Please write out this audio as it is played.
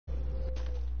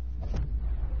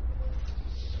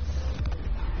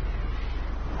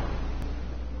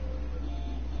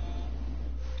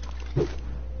I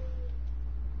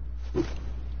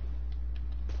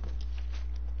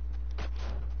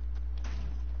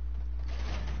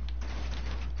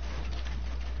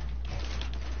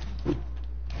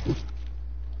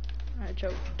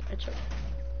choked. I choked.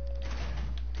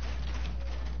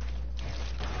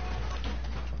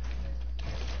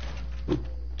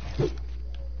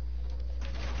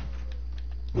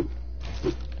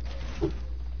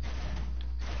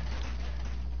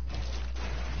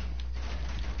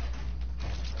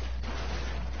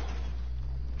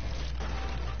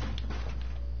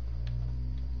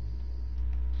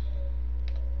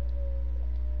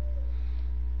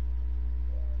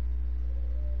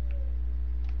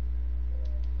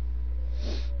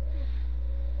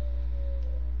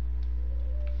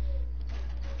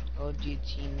 OG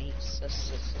teammates,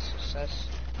 sus.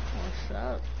 What's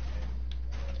up?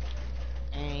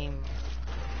 Aim.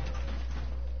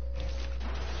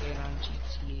 Get on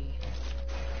GTA.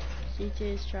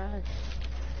 GTA is trash.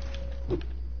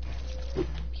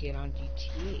 Get on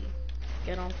GTA.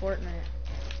 Get on Fortnite.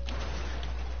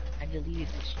 I deleted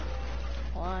this shit.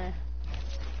 Why?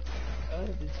 Because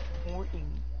it's boring.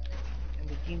 And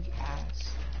the game's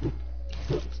ass. It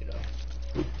fucks it up.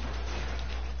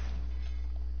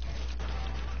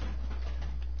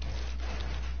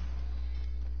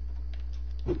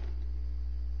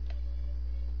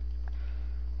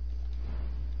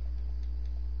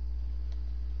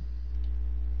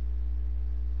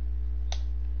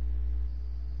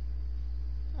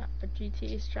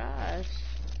 GTA is trash.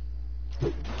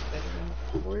 It's better than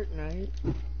Fortnite.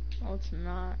 No, it's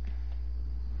not.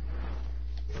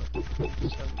 So,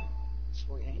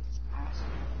 Fortnite's ass.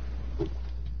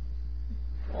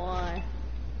 Why?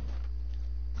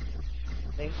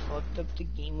 They fucked up the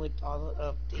game with all the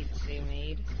updates they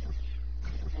made.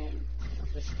 And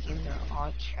the skins are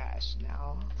all trash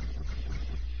now.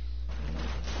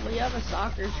 Well, you have a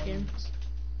soccer skin.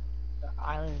 The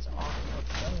island's all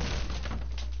fucked up.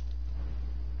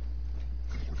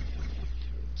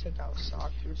 They took out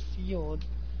soccer field.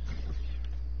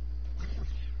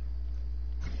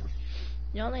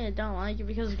 The only thing I don't like it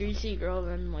because greasy girl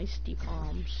and moisty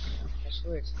palms. I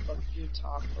swear it's fucking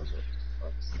tacos. What the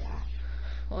fuck's that?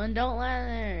 Well, then don't land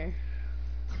there.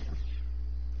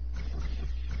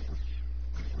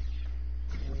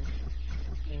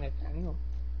 In a panel.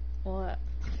 What?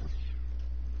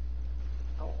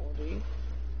 How old are you?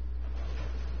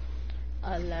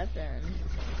 11.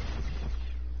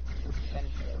 10,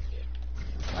 bro.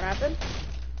 What happened? I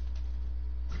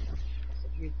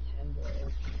said you're 10, bro.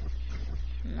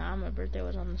 Nah, my birthday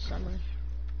was on the summer.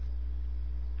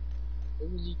 Who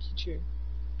was your teacher?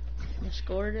 Miss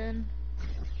Gordon.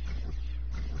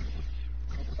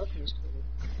 Oh, fuck Miss Gordon.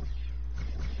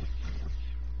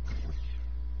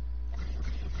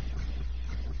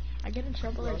 I get in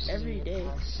trouble Who like else is in every your day.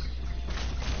 class?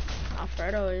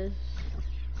 Alfredo is.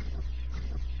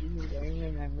 You don't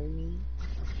remember me?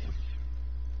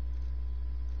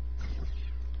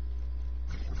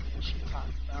 When she talked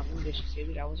about me, did she say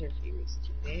that I was her favorite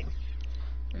student?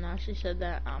 Nah, she said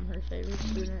that I'm her favorite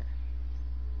student.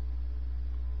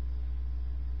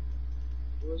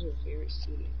 Who was her favorite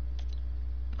student?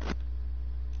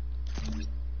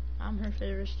 I'm her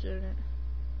favorite student.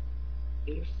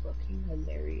 You're fucking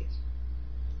hilarious.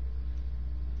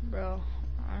 Bro,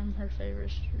 I'm her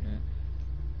favorite student.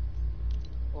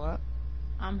 What?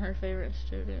 I'm her favorite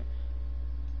student.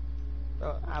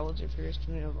 Bro, I was your favorite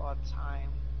student of all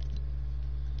time.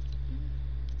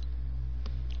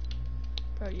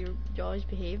 Bro, you always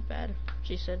behave bad.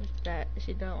 She said that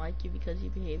she don't like you because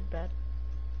you behave bad.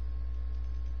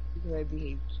 Because I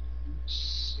behaved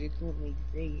secretly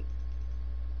great.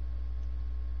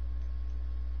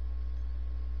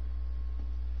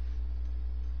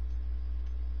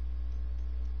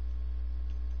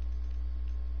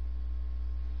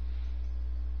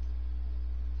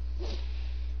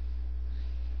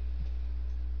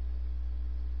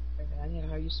 Daniel,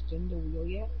 have you spin the wheel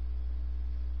yet?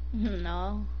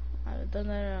 No, I haven't done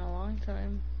that in a long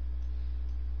time.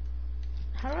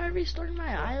 How do I restart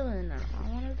my island? I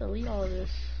want to delete all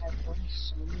this. I've won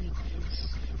so many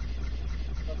games.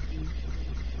 Fucking.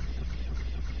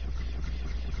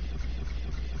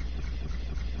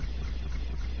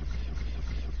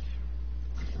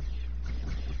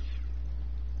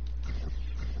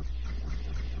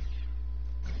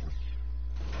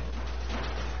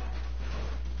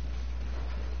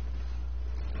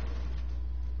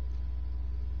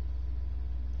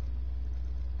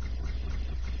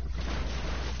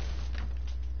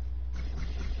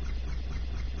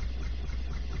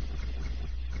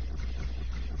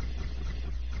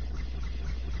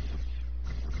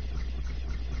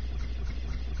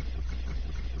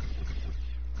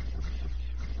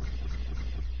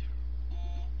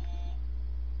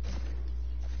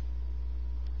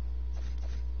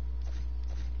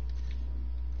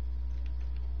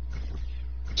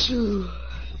 The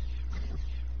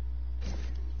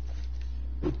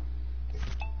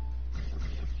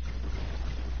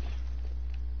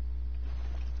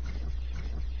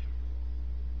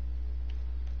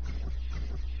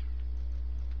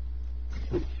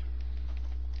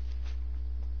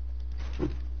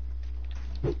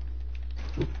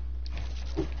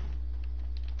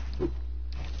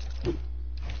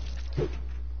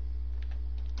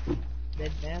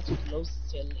dance was low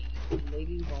silly. The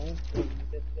lady won't bring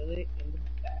the fillet in the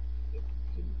back.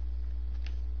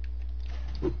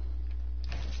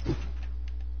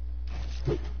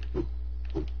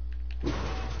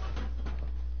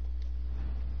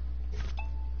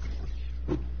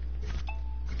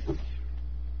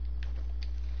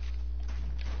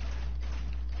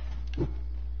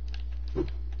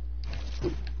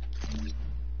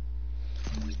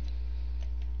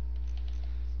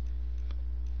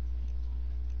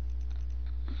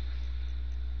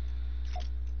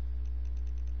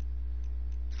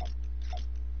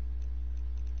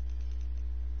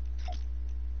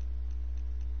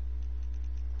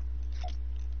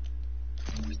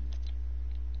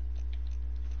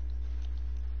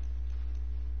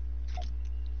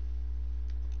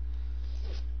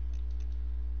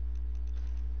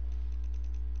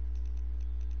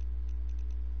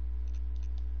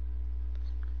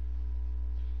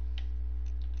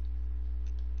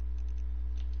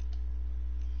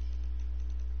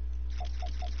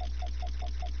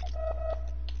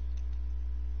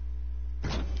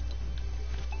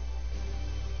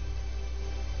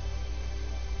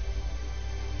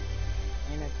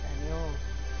 Nathaniel,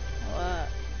 What?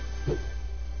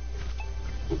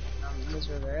 Miss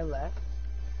Rivera left.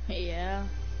 Yeah.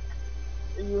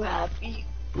 Are you happy?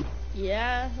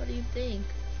 Yeah, what do you think?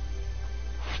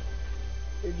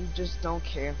 Or you just don't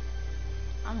care?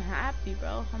 I'm happy,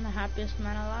 bro. I'm the happiest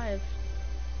man alive.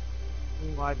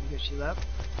 Why? Because she left?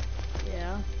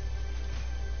 Yeah.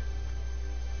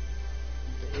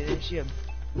 Isn't she a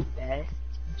best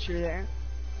teacher there?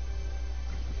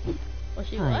 Was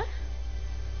she Hi. what?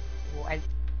 What?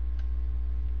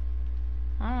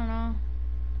 I don't know.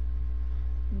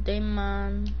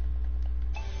 Damon.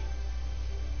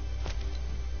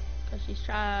 Cause she's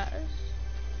trash.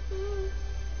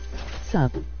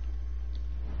 Sup?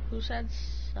 Who said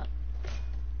sup?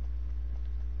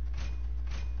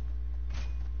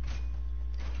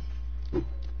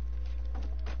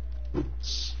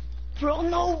 Bro,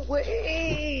 no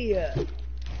way!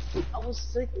 I was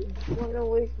sick of going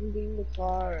away from getting the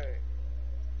car.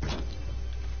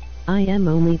 I am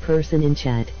only person in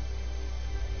chat.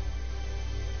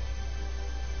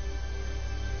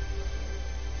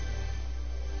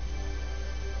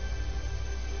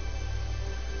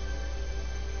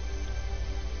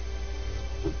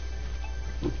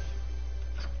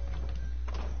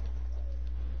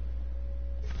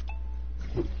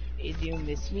 Hey, do you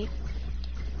miss me?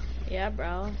 Yeah,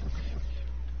 bro.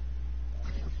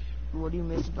 What do you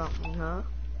miss about me, huh?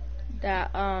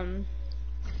 That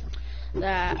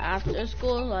after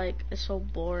school, like, it's so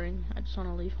boring. I just want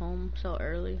to leave home so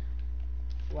early.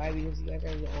 Why? Because you guys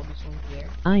are the oldest ones there.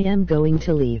 I am going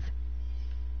to leave.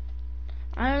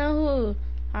 I don't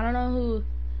know who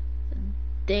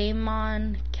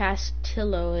Damon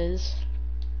Castillo is.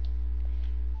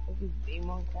 What is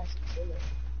Damon Castillo?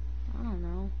 I don't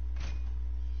know.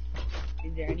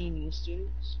 Is there any new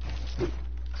students?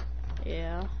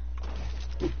 Yeah.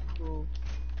 Who?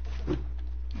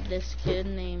 This kid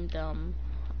named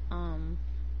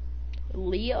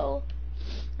Leo,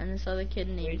 and this other kid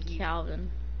named Where's he?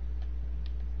 Calvin.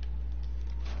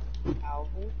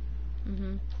 Calvin?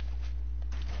 Mhm.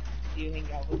 Do you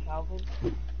hang out with Calvin?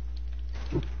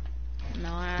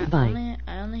 No, I Bye.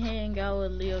 only hang out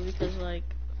with Leo because like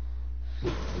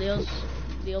Leo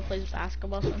plays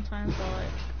basketball sometimes, so I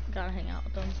gotta hang out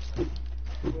with him.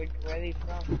 Where are they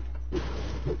from?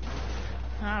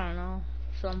 I don't know,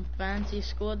 some fancy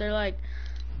school. They're like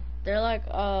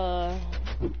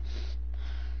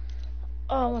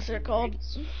what's it called?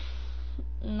 Nerds?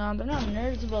 No, they're not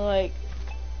nerds, but like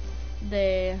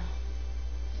they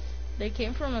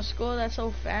came from a school that's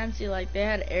so fancy. Like they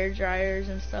had air dryers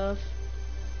and stuff.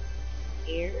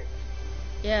 Air?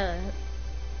 Yeah,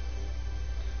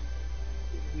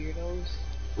 Weirdos?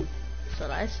 that's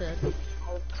what I said.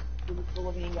 How do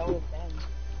people hang out with them?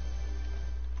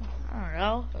 I don't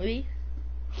know. Me?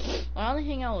 I only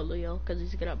hang out with Leo because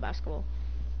he's good at basketball.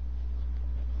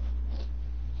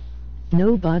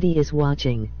 Nobody is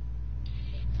watching.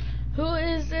 Who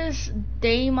is this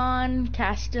Damon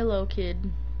Castillo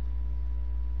kid?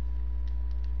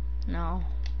 No.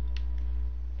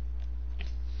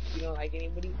 You don't like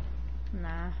anybody?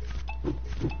 Nah.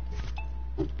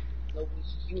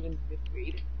 Nobody's you in 5th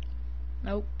grade.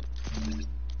 Nope.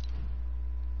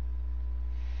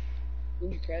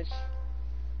 Who's your crush?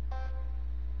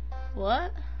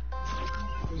 What?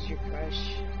 Who's your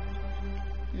crush?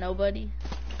 Nobody.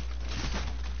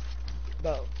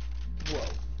 Whoa.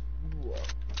 Whoa.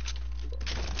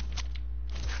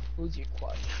 Who's your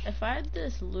crush? If I had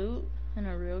this loot in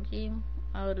a real game,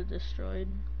 I would have destroyed.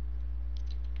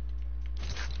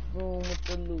 Boom with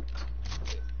the loot.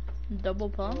 Double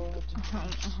pump? Boom with the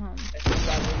juice. Uh-huh. That's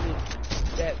about the loot.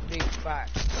 That big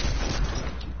box.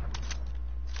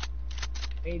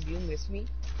 Hey, do you miss me?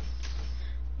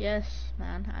 Yes,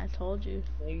 man, I told you.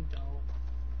 No, you don't.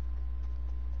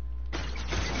 You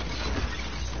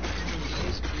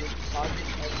miss me with talking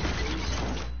every day.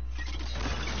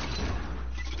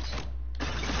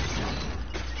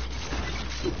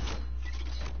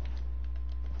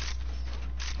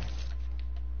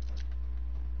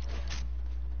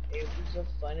 Hey, who's the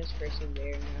funnest person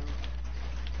there now?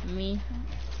 Me.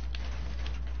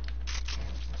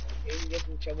 Hey, who gets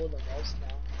in trouble the most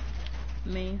now?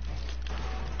 Me.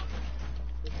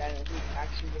 Who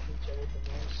actually gets in trouble the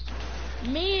most?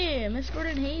 Me! Miss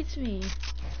Gordon hates me.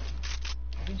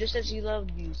 You just said she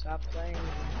loved you. Stop playing.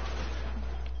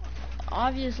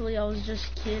 Obviously, I was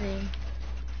just kidding.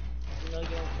 You know you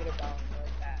don't care about her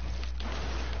like that.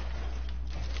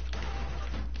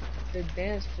 The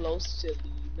dance flows silly.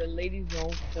 The ladies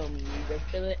don't feel me. They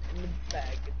feel it in the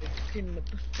bag. They couldn't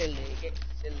feel it. Get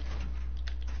silly.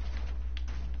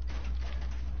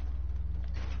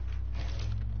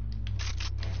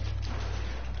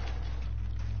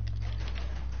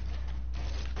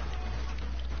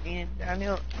 And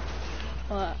Daniel,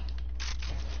 What?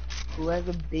 who has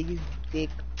the biggest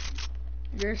dick?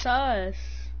 Your sauce.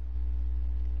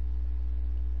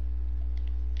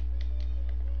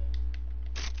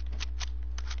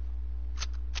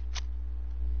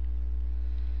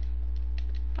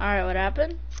 Alright, what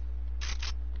happened?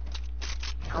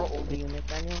 How old are you,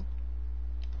 Nathaniel?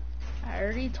 I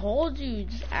already told you,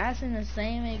 just asking the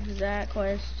same exact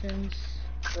questions.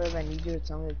 Cause I need you to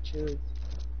tell me the truth.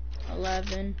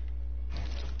 11,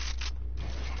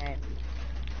 10,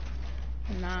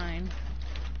 9,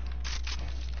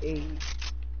 8,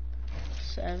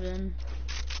 7,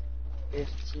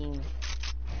 15,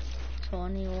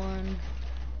 21.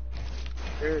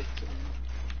 13.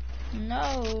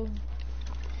 No.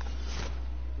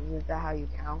 Isn't that how you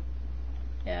count?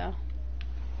 Yeah.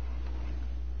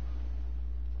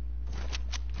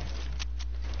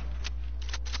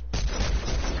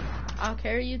 I'll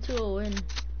carry you to a win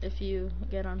if you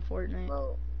get on Fortnite.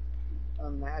 Bro,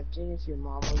 imagine if your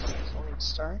mom was a porn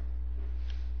star.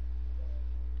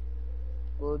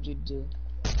 What would you do?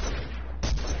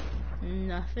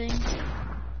 Nothing.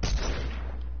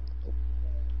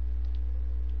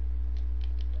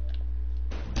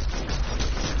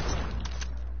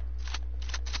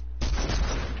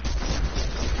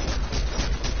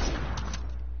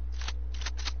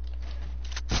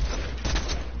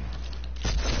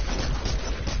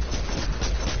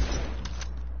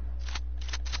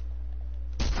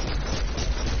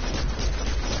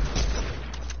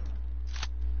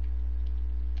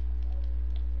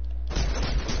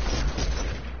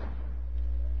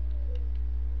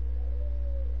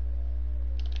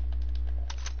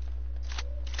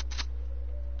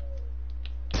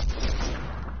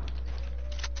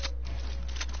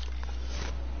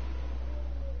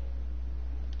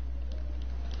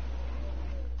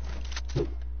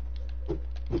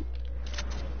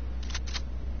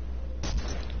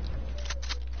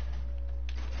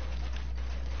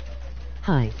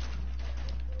 Hi.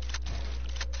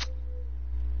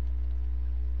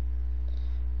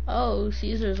 Oh,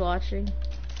 Caesar's watching.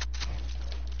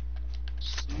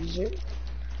 Caesar?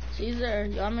 Caesar,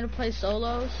 you want me to play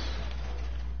solos?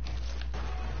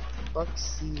 Fuck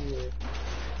Caesar.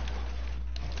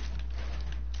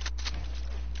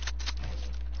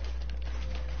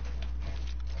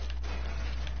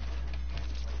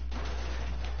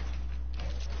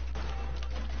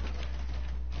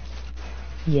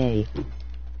 Yay.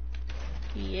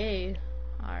 Yay.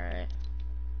 Alright.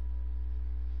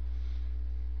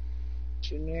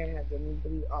 Junior, has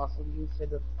anybody offered you for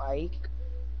the bike?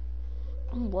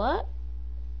 What?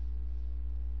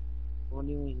 What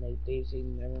do you mean, like they say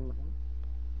never mind?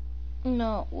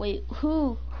 No, wait,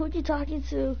 who? Who'd you talking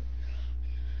to?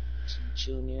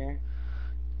 Junior.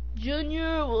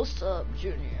 Junior, what's up,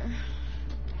 Junior?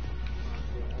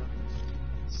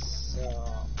 So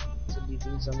do you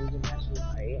think somebody can actually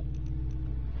buy it?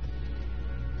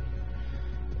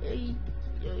 Yay,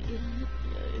 yay, yay.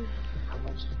 How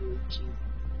much is it cheap?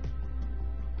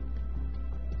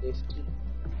 50.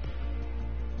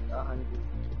 100.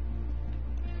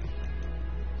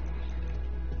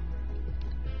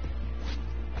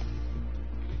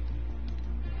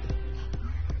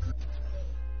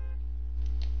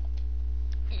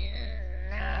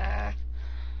 Nah.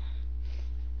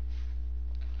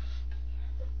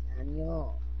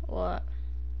 Daniel, What?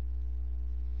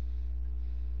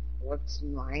 what's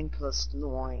 9 plus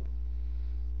 9?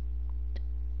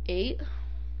 8?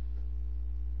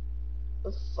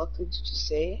 The fuck did you just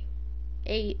say?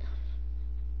 8.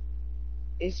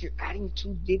 If you're adding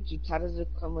 2 digits, how does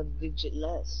it become a digit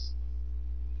less?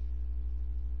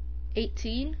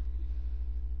 18?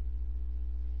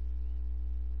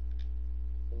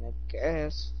 And I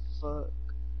guess, fuck.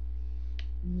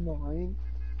 9?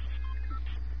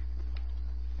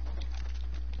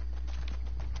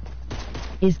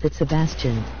 Is that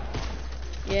Sebastian?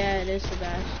 Yeah, it is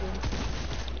Sebastian.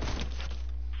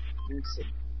 You said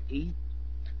 8?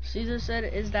 Caesar said,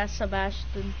 is that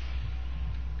Sebastian?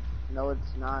 No,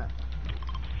 it's not.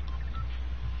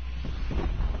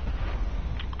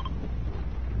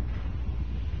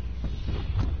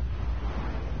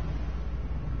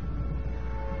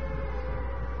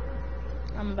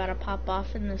 I'm about to pop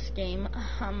off in this game.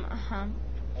 And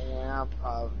then I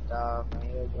popped off and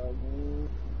you go move.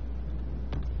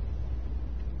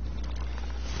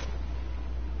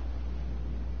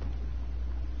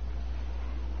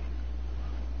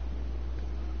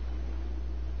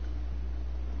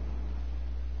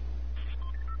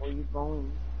 Where you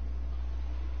going?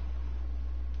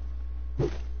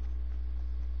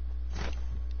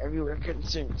 Everywhere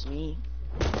concerns me.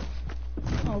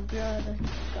 Oh god, that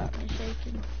got me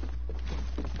shaking.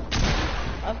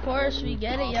 Of course, we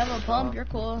get it. You have a pump. You're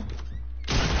cool.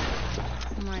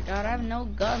 Oh my god, I have no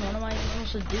gun. What am I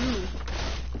supposed to do?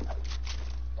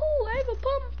 Oh, I have a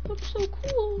pump. I'm so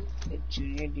cool. Hey,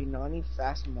 Junior, do you know any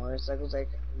fast motorcycles like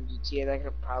in GTA that I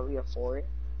could probably afford?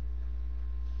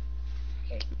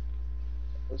 Okay.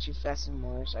 What's your fastest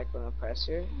motorcycle and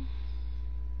oppressor?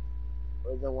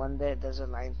 Or the one that does a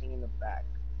line thing in the back?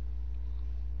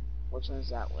 Which one is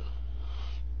that one?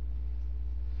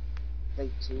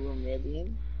 Like 2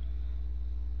 million?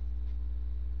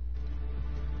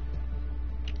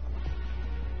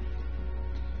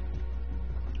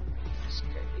 It's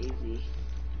crazy.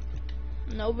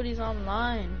 Nobody's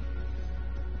online.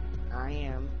 I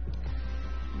am.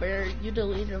 Where you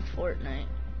deleted Fortnite.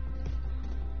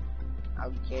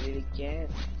 I'll get it again.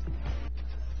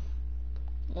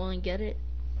 Won't get it.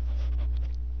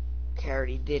 Okay, I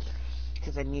already did.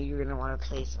 Because I knew you were gonna want to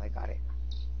play, so I got it.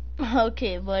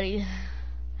 Okay, buddy.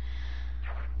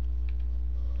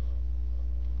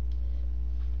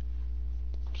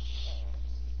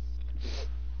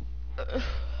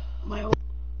 My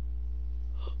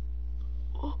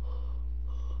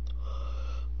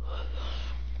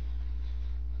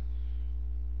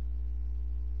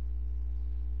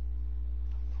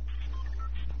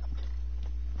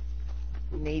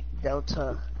Nate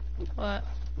Delta. What?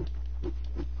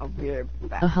 I'll be right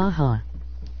back. Ahaha.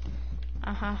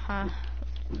 Ahaha.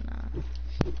 Nah.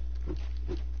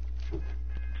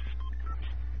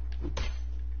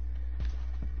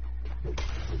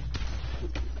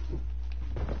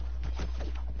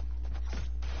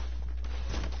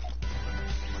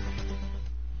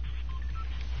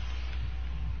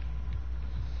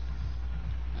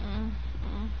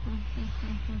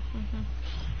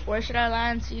 Where should I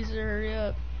land, Caesar? Hurry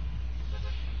up.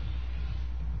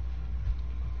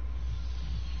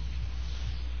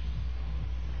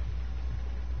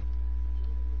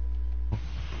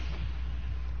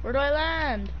 Where do I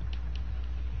land?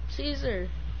 Caesar.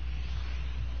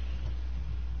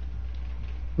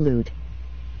 Loot.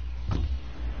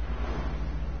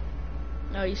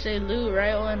 No, you say loot,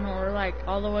 right? When we're like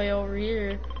all the way over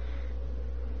here.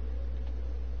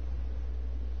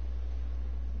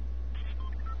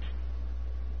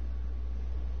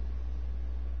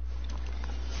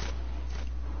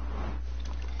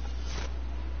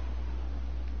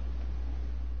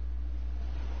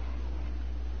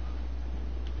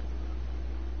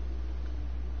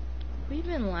 Who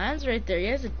even lands right there? He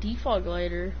has a default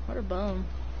glider. What a bum.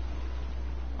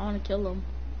 I want to kill him.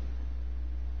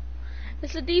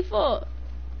 It's a default.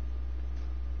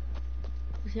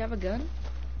 Does he have a gun?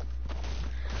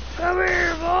 Come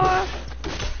here, boy.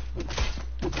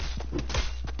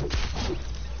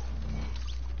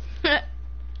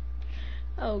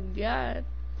 Oh god.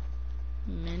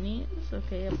 Minis.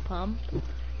 Okay, a pump.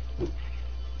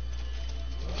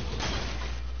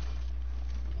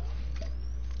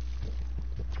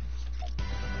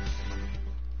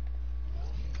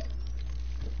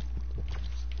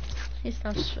 He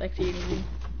stopped spectating me.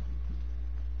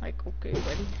 Like, okay,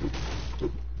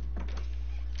 buddy.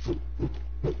 I'm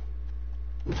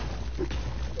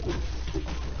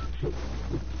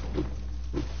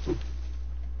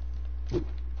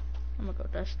gonna go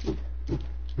Dusty.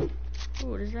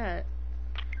 Ooh, what is that?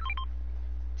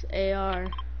 It's AR.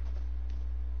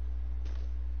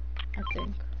 I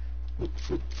think.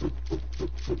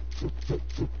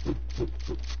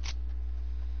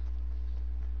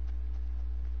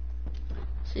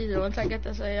 See, so once I get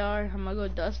this AR, I'm gonna go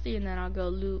Dusty and then I'll go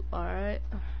loot, alright?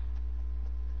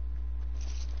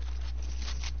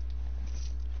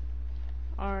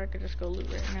 Or I could just go loot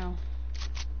right now.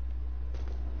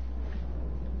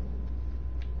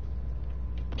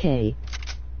 K.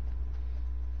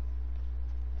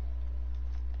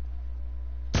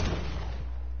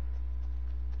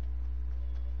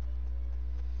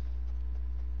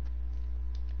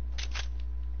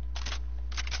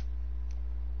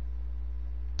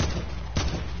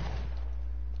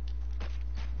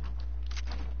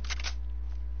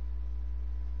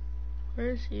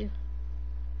 Where is he?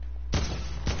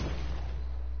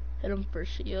 Hit him for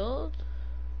shield.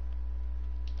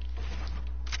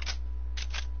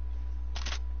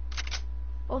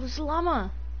 Oh, there's a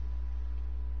llama.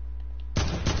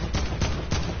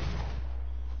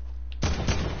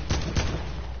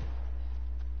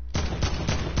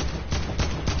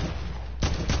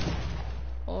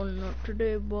 Oh, not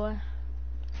today, boy.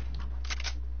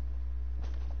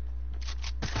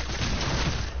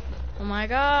 Oh my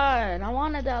god, I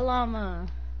wanted that llama.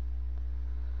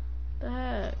 The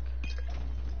heck?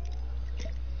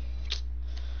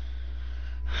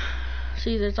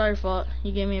 Caesar, it's our fault.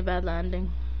 You gave me a bad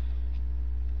landing.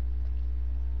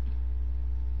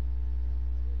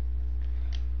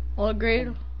 What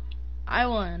grade? I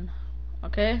won.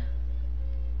 Okay?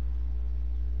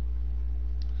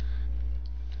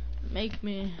 Make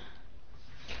me.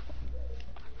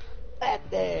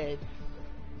 Method.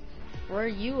 Where are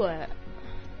you at?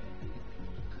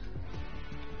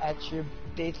 At your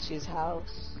bitch's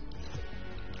house.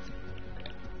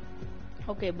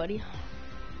 Okay, buddy.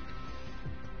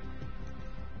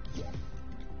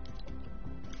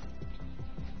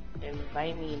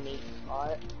 Invite me, Nate.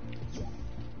 Bot.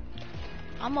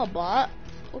 I'm a bot.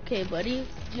 Okay, buddy.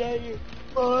 Yeah, you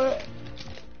bot.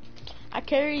 I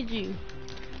carried you.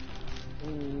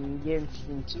 Get in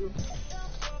season 2.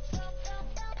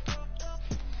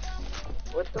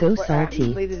 What the Go fuck? I haven't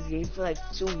salty. played this game for like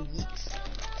 2 weeks.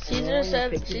 Caesar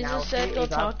said go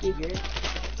talk.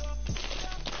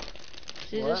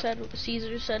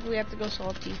 Caesar said we have to go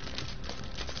salty.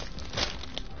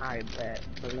 I bet.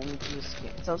 But let me do a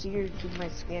skin. Tell Caesar to do my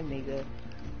skin, nigga.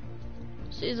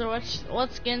 Caesar,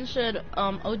 what skin should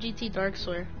OGT Darks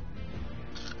wear?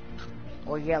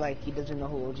 Or yeah, like he doesn't know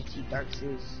who OGT Darks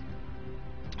is.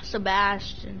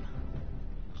 Sebastian.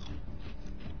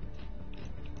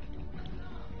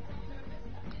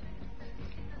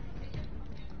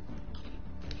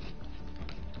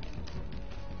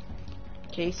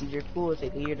 Casey, you're cool with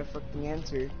it. You're the fucking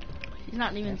answer. He's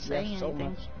not even You saying have so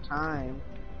anything. much time.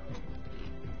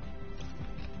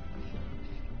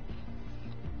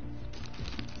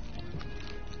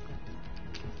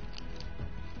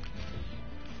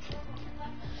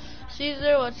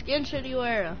 Caesar, what skin should he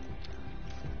wear?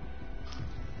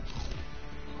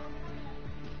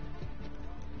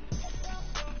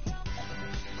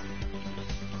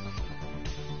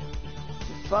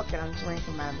 Fuck it, I'm just waiting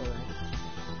for Mandalay.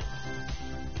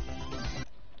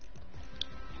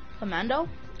 Commando?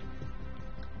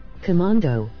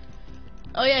 Commando.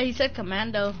 Oh yeah, he said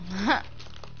commando.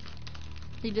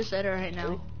 He just said it right now.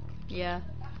 Really? Yeah.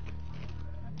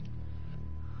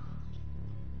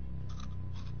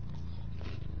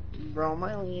 Bro,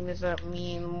 my lean is up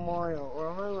me in the morning.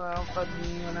 Bro, I'll fuck me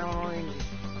when I'm horny.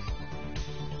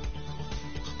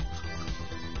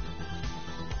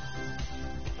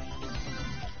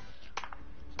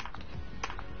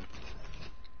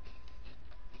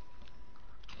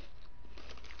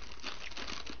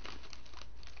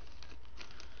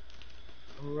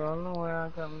 Roll the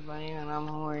world comes by and I'm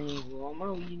horny. Roll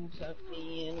my weed and suck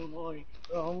me in the morning.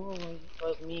 Roll and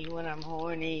fuck me when I'm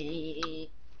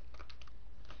horny.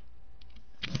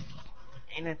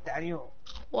 Hey Nathaniel,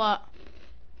 What?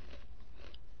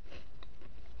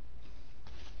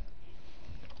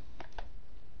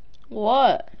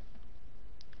 What?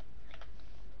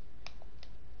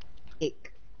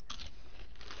 ick.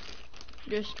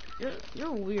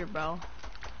 You're weird, bro.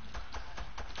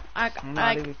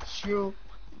 Not even true.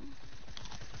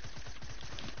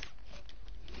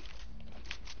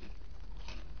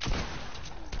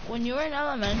 When you were in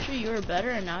elementary, you were better,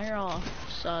 and now you're all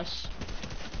sus.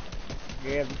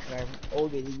 Yeah, because I'm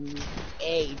older than you.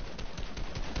 Hey.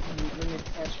 Let me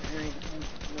test your ring.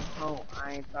 No,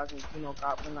 I ain't talking to no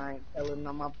goblin. I ain't telling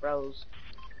on my bros.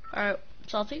 Alright,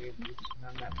 salty. You're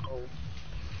on that pole.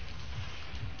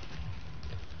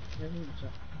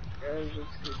 Girls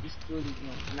just hit this booty, you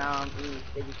know. Now I'm eating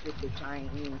bigger shit, bitch. I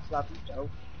ain't eating sloppy Joe.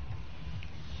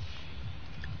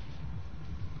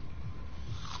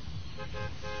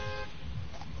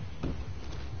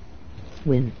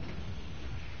 Win.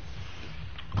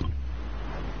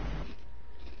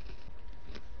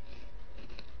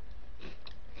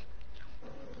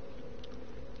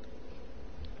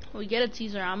 We get a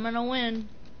teaser. I'm gonna win.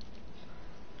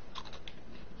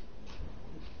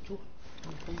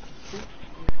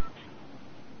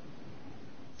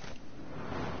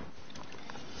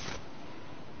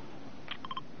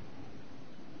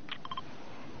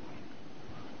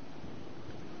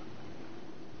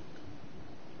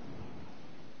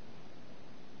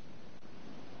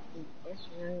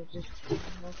 Just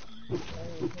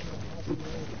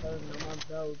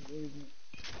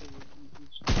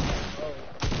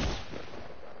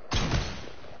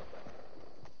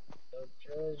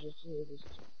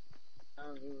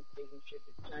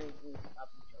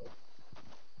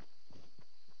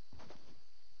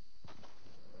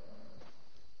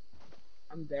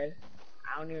I'm dead.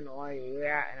 I don't even know where you're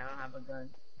at, and I don't have a gun.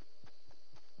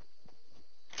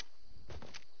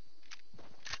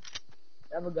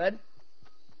 You have a gun?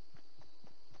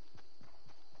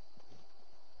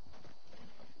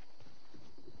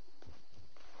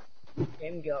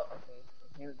 Him go.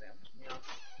 Okay, him down.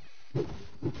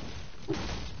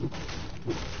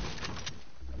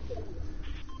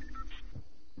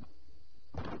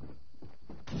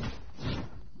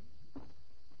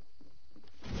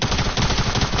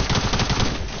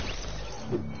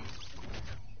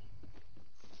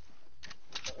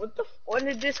 What the? When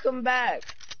did this come back?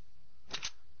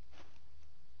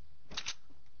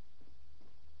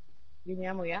 Give me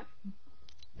ammo, yeah?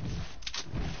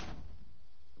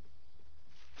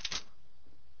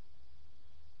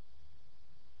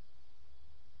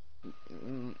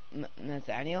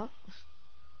 Nathaniel?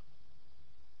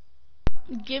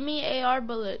 Give me AR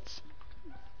bullets.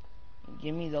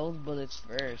 Give me those bullets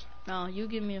first. No, you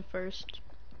give me it first.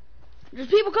 There's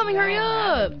people coming, Yeah, hurry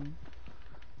up!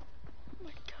 Oh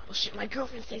my god. Oh shit, my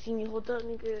girlfriend's texting me. Hold up,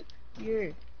 nigga.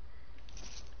 Here.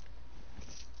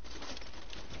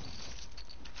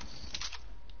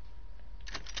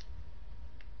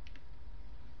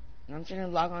 I'm trying to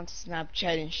log on to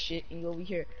Snapchat and shit, and you over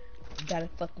here gotta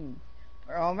fucking.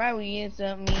 Alright, we get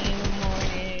something in the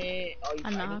morning. Oh, you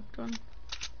I fighting? knocked one.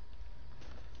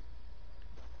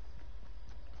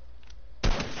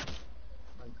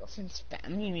 My girlfriend's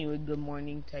spamming me with good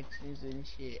morning texts and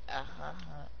shit.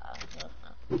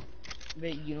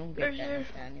 But you don't get that,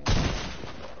 Nathaniel.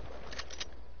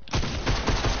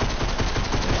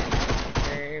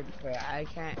 But I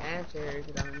can't answer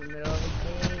because I'm in the middle of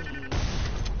a game.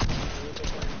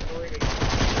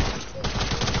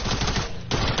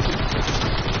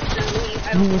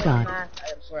 Oh my god. I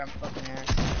swear I'm fucking ass.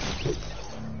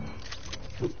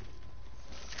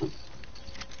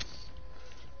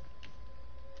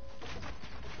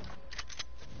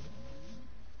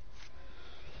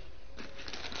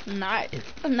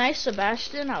 Nice,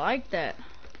 Sebastian. I like that.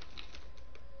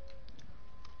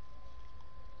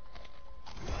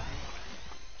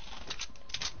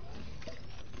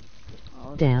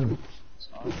 Damn.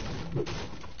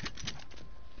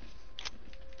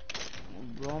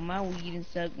 Roll my weed and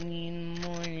suck me in the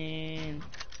morning.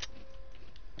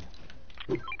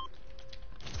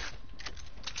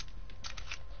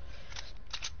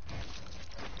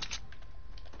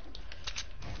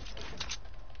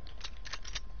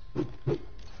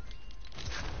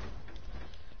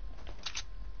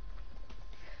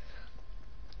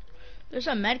 There's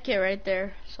a med kit right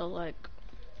there. So like,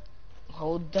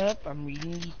 Hold up, I'm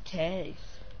reading these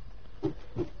texts.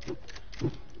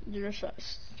 you're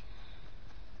sus.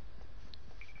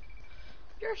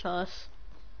 You're sus.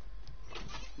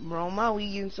 Roll my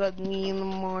weed and suck me in the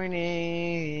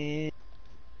morning.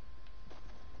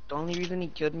 The only reason he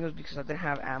killed me was because I didn't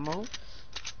have ammo.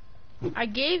 I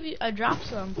dropped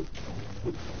some.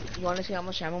 You wanna see how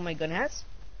much ammo my gun has?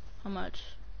 How much?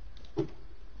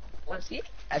 Wanna see?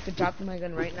 I could drop my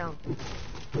gun right now.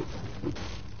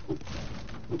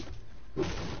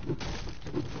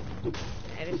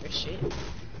 Edit for shit.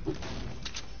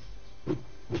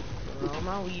 Roll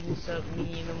my weed and suck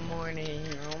me in the morning.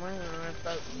 Oh my god,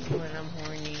 fuck me when I'm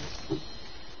horny.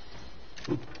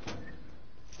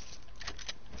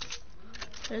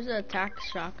 There's an attack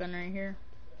shotgun right here.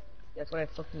 That's what I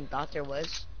fucking thought there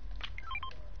was.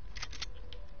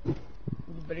 You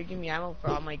better give me ammo for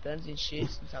all my guns and shit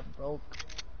since I'm broke.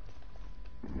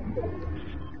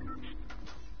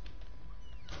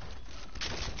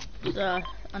 There's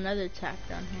another tack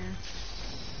down here.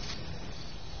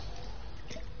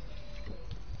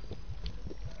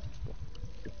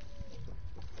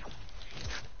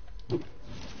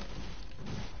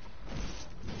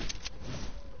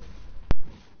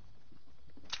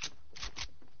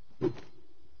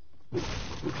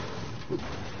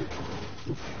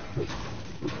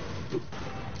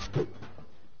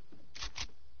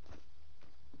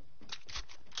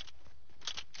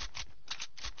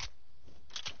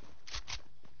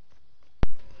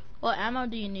 What ammo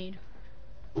do you need?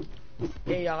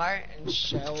 AR and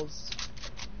shells.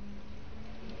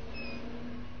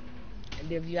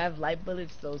 And if you have light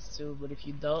bullets, those two. But if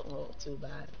you don't, well, too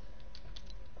bad.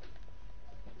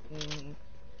 You're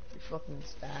fucking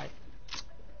stacked.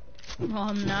 No,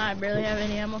 I'm not. I barely have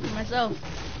any ammo for myself.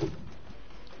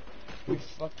 You're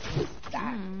fucking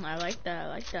stacked. I like that. I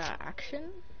like that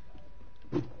action.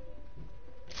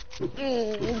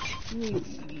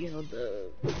 Hold up.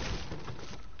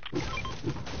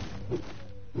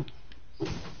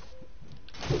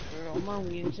 Girl, my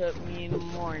weed took me in the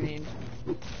morning.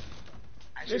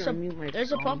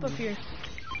 There's a pump up here.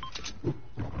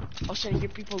 Oh shit, your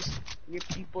peoples.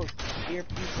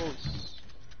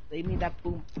 Save me that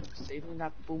boom. Save me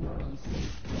that boom piece.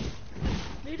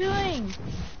 What are you doing?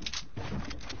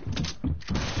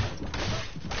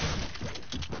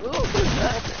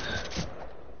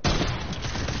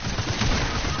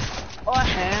 Oh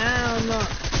hell no.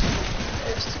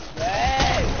 It's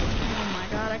bad. Oh my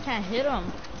god, I can't hit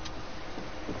him.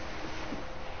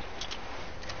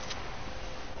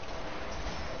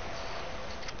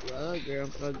 Well, girl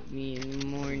fucked me in the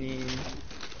morning.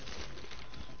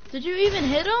 Did you even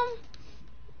hit him?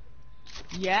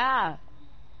 Yeah.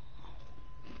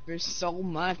 There's so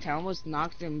much. I almost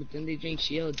knocked him, but then they drank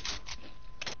shield.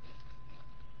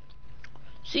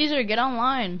 Caesar, get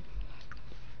online.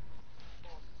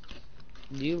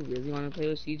 Do you really want to play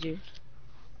with CJ?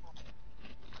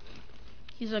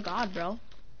 He's a god, bro.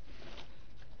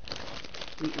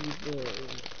 He's a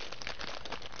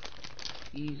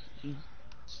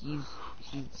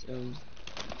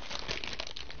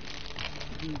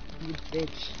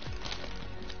bitch.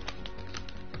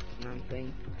 You know what I'm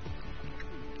saying?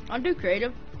 I'll do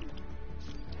creative.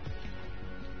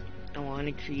 I want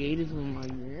to creative with my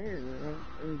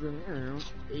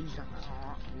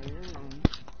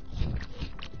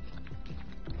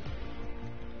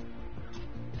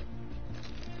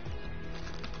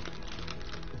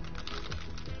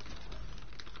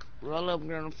roll up,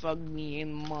 gonna fuck me in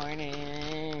the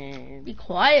morning. Be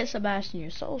quiet, Sebastian. You're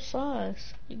so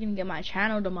sus. You can get my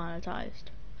channel demonetized.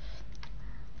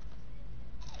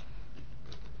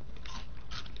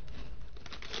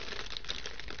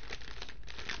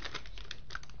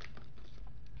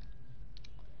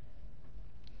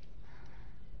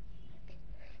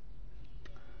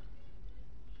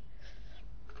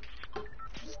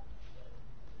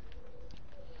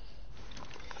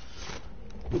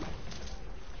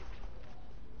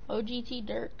 OGT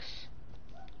Dirks.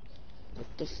 What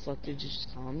the fuck did you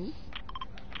just call me?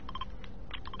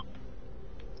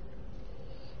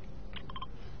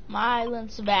 My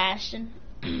island, Sebastian.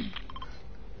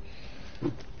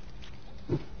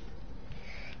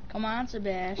 Come on,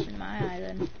 Sebastian. My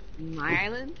island. My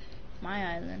island?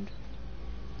 My island.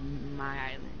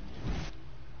 My island.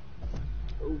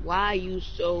 Why you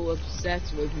so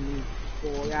obsessed with me?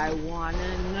 Boy, I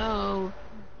wanna know.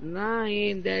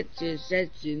 Lying that you're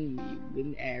touching me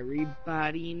when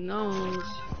everybody knows.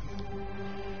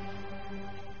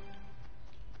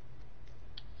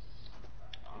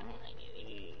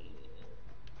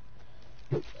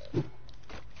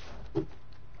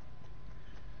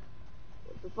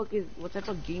 What type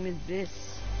of game is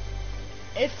this?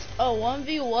 It's a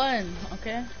 1v1,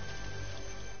 okay?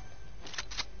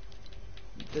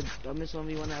 The dumbest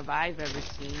 1v1 I've ever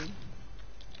seen.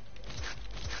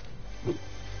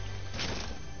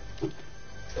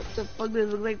 What the fuck does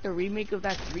it look like the remake of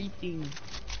that 3 thing?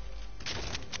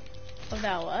 Of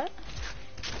that what?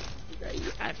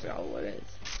 I forgot what it is.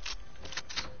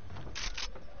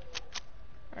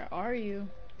 Where are you?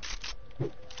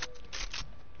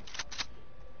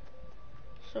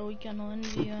 So we can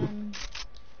 1v1.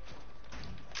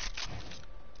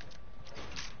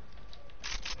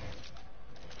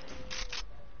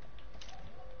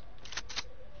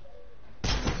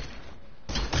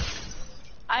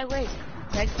 Wait,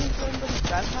 technically somebody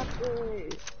does have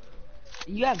to.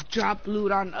 You have drop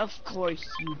loot on, of course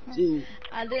you do.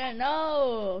 I didn't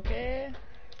know, okay?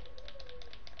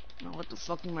 Now what the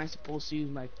fuck am I supposed to use,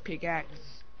 my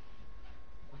pickaxe?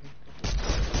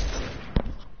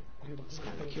 It's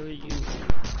gonna kill you.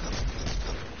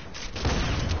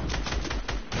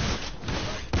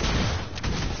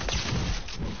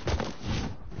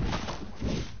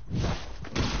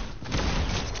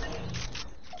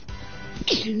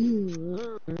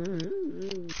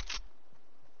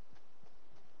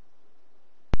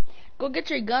 Go get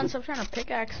your gun. Stop trying to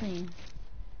pickaxe me.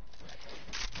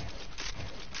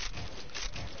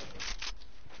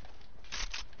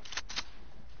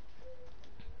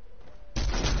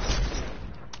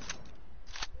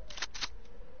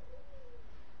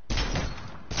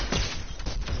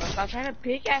 Stop trying to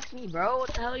pickaxe me, bro.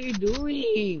 What the hell are you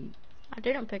doing? I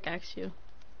didn't pickaxe you.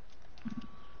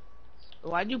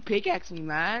 Why'd you pickaxe me,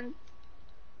 man?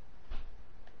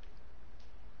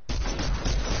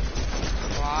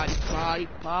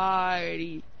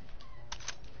 Party.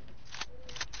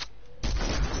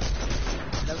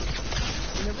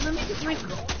 Never let me get my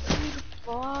goal.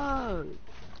 Fuck.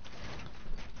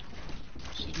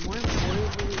 She's more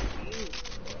important than you.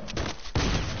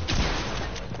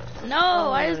 No,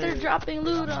 why is there dropping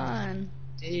loot on?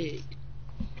 Dick.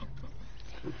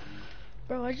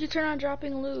 Bro, why'd you turn on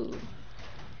dropping loot?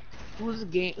 Whose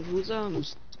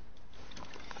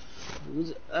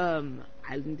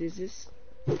island is this?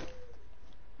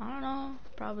 I don't know.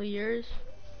 Probably yours.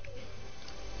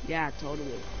 Yeah,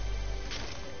 totally.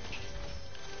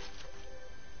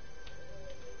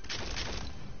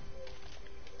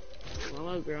 Well,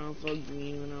 a girl fucked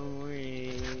me when I'm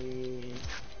horny.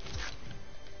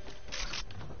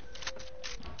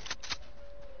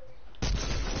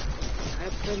 Ay,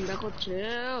 pendejo,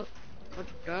 chill.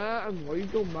 God, why are you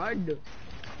so mad?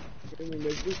 I mean,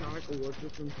 make me sound like a worker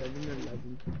from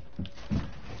 7-Eleven.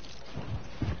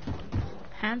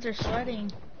 Hands are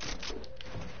sweating.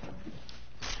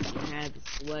 My hands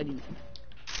are sweaty.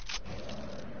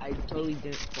 I totally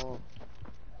didn't fall.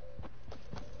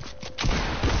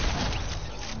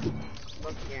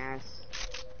 Fucking ass.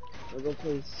 I'll go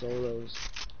play solos.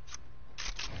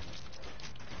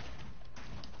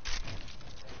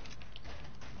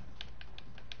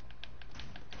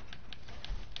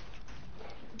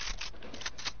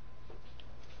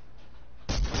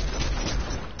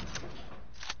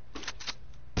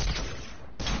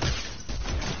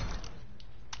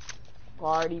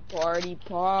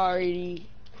 Party.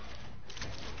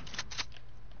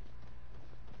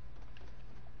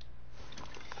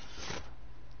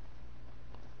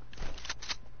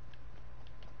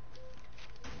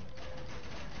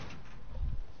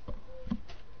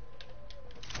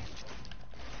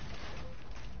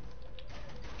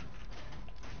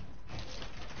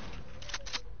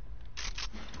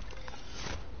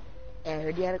 I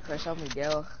heard you had a crush on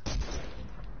Miguel.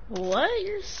 What?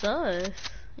 You're sus.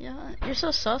 Yeah, you're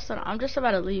so sus that I'm just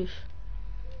about to leave.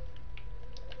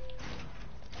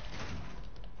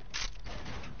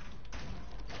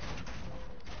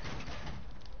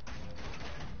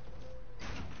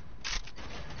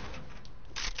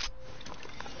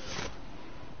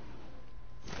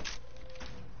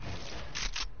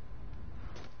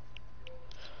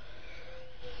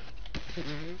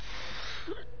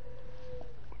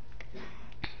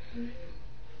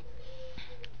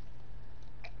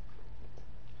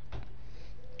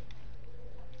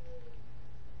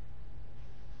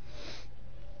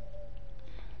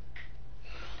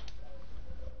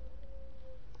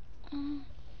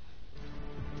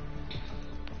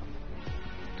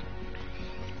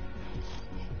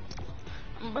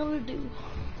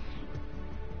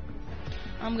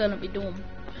 I'm gonna be doing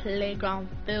playground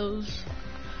fills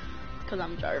because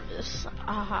I'm Jarvis.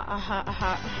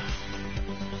 Aha.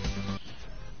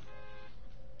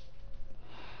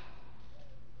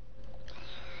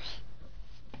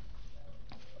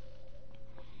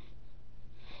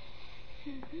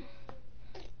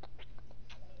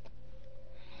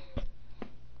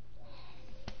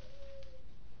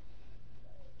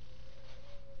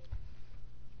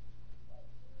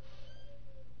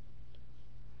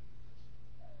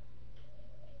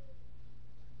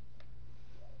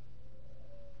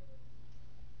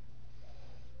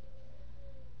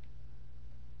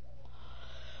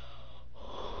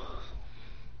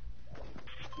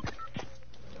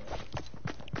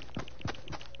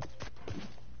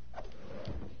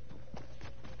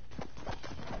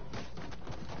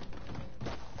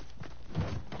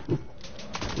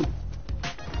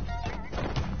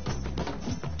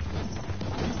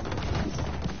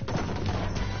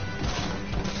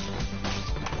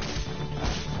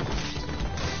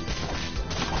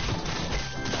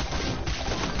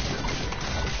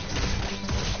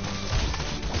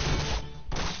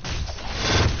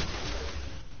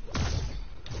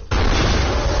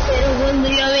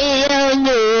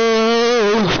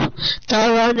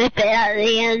 Todo me está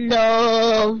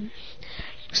riendo.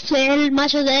 Soy el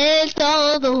macho del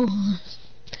todo.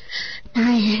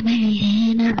 Nadie me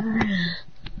dice nada.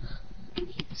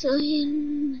 Soy el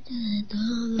macho de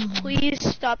todo. Please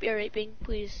stop your raping,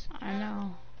 please. I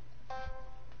know.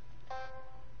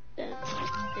 Thanks. Oh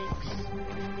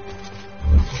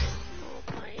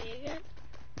my god.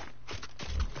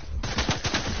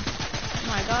 Oh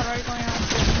my god, are you going on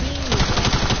to me?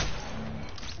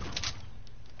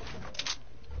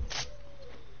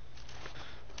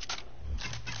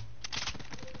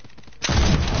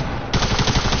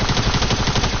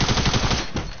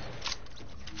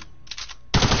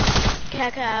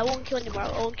 Okay, I won't kill anymore.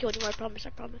 I won't kill anymore. I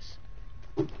promise.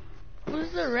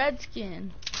 Who's the red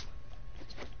skin?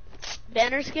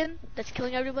 Banner skin that's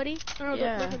killing everybody. No,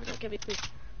 Yeah. don't kill me, please.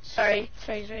 Sorry.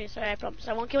 I promise.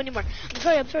 I won't kill anymore. I'm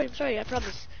sorry. I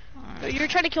promise. Alright. You're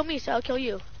trying to kill me, so I'll kill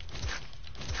you.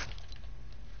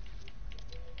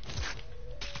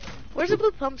 Where's the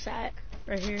blue pumps at?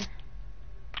 Right here.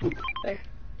 Where?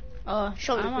 Oh,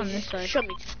 Show me. I'm on please. this side.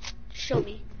 Show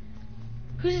me.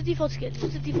 Who's the default skin?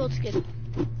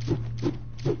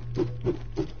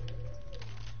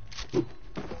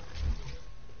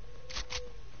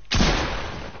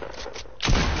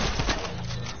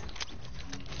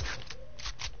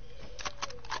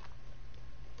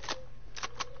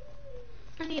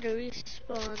 I need to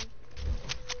respawn.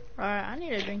 Alright, I need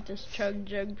to drink this chug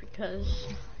jug because,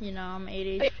 you know, I'm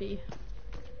 8 HP.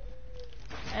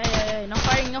 Hey, no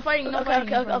fighting.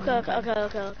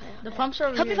 Okay. The pumps are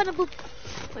over Help here. me find the blue.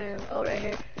 Where? Oh, right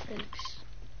here. Thanks.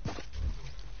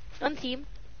 One team.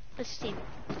 This team.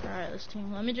 Alright, this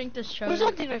team. Let me drink this chug. Where's the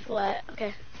hunting rifle at?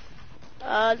 Okay.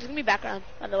 There's gonna be background,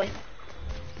 by the way.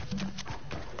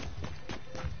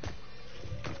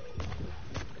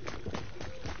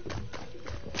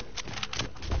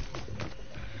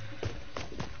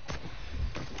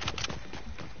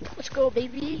 Let's go,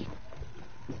 baby.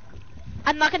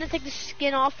 I'm not gonna take the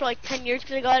skin off for like 10 years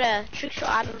because I got a trick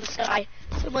shot out of the sky.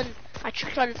 I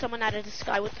trick shotted someone out of the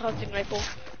sky with the hunting rifle.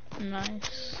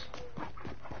 Nice.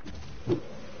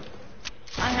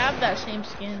 I have that same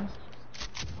skin.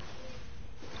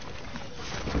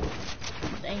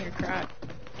 Dang, you're cracked.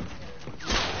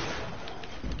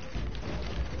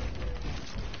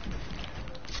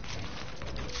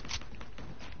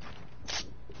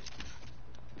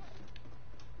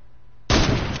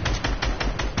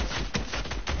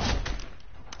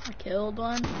 I killed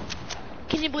one.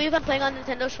 Can you believe I'm playing on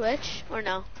Nintendo Switch or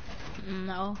no?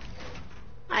 No.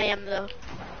 I am though.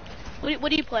 What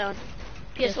do you play on?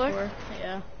 PS4?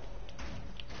 Yeah.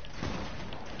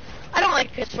 I don't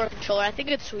like PS4 controller. I think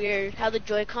it's weird how the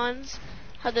Joy-Cons,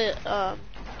 You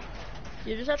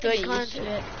just have to get Joy-Cons. used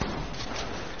to it.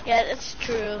 Yeah, that's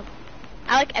true.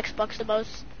 I like Xbox the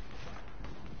most.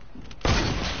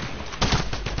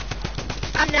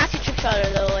 I'm a nasty trick shotter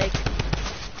though, like.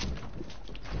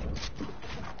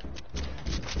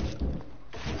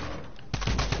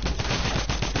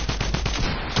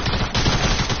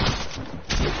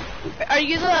 Are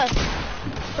you the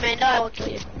commando? I will kill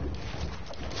you.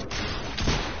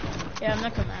 Yeah, I'm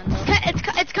the commando.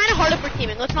 It's kind of harder for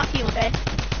teaming. Let's not team, okay?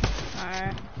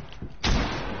 Alright.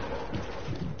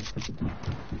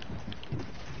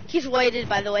 He's weighted,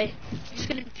 by the way.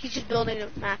 He's just building a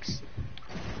max.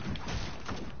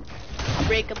 I'll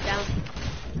break him down.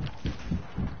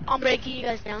 I'm breaking you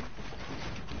guys down.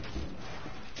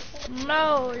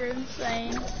 No, you're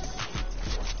insane.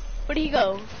 Where'd he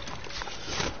go?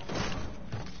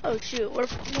 Oh shoot, we're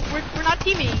not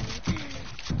teaming.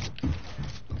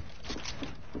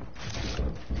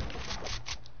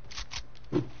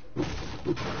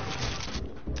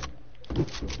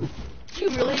 You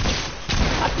really?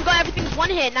 I forgot everything's one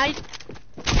hit. Now you.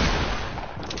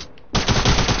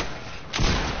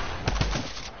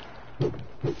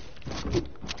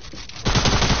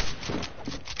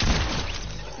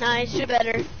 Nice, you're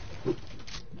better.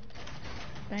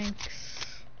 Thanks.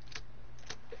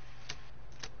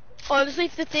 Honestly,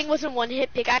 if the thing wasn't one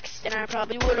hit pickaxe, then I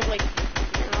probably would have like,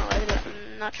 you know,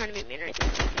 I'm not trying to be mean or anything.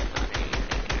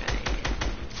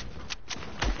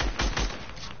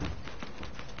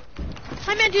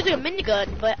 I meant using a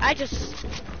minigun, but I just,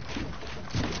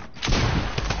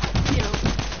 you know.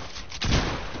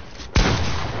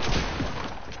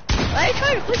 Why are you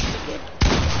trying to push me, kid?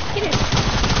 Get it.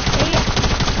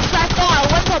 That's all. I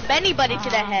wouldn't put anybody to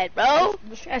the head, bro.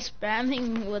 This guy's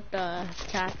spamming with the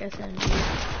attack SMG.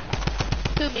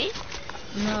 Who, me?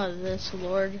 No, this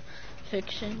Lord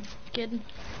Fiction kid.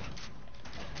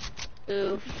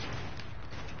 Oof.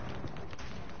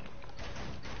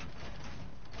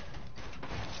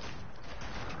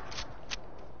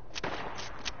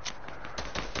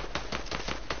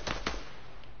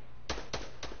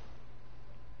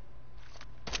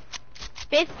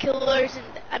 Faith Killer's,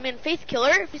 Faith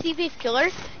Killer, if you see Faith Killer,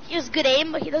 he has good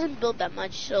aim, but he doesn't build that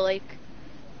much, so like,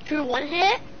 if you're one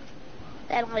hit,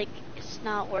 then like, it's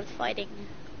not worth fighting.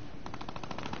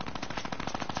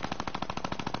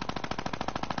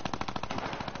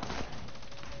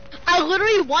 I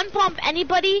literally one pump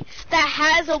anybody that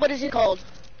has a, what is it called?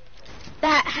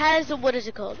 That has a, what is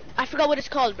it called? I forgot what it's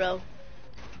called, bro.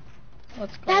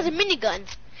 What's called? That has a minigun.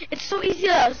 It's so easy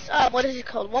to, what is it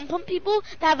called? One pump people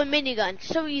that have a minigun.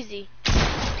 So easy.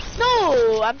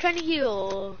 No, I'm trying to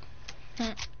heal.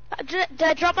 Did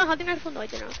I drop my hunting rifle? No, I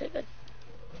didn't. Okay, good.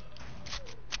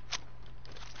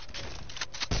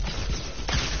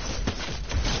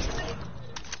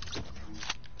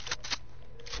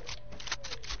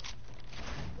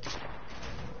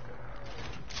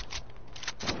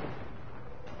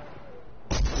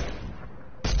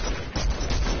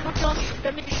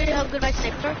 Let me show you how good my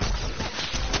snipers are.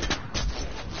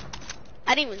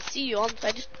 I didn't even see you, honestly.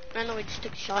 I just randomly just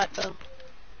took a shot, though.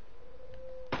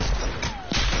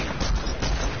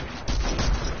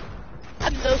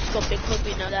 I'm no scoping, hope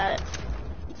you know that.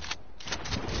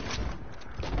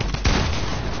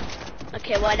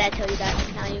 Okay, why did I tell you that?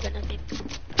 Now you're gonna think.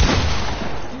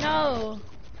 No.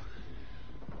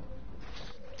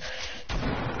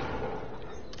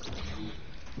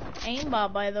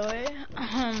 Aimbot, by the way.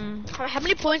 How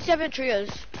many points do you have in trios?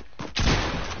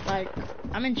 Like,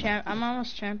 I'm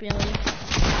almost champion league. Do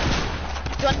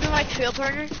you want to be my trio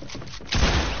partner?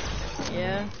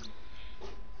 Yeah.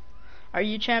 Are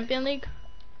you champion league?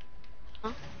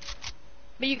 Huh?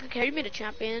 But you can carry me to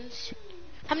champions.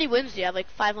 How many wins do you have? Like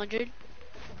 500?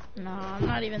 No, I'm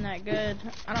not even that good.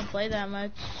 I don't play that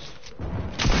much.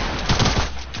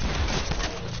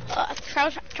 I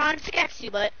was trying to pickaxe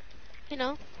you, but you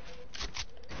know.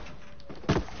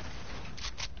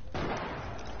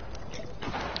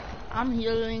 I'm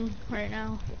healing right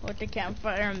now with the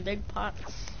campfire and big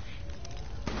pots.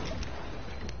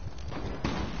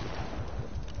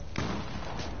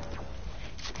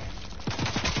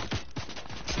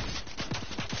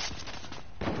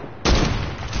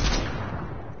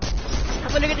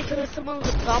 I'm gonna kill someone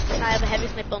with a golf and I have a heavy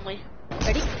snipe only.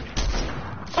 Ready?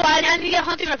 Oh, I need to get a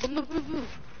hunting rifle. Move.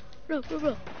 Bro.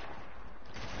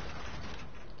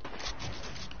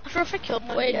 I don't know if I killed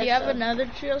one. Wait, do you have another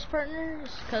trios partner?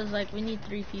 Cause like we need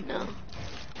 3 people.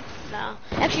 No.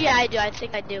 Actually, yeah, I do. I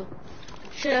think I do.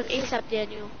 Should have ASAP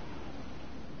Daniel.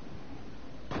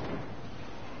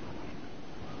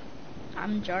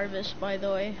 I'm Jarvis, by the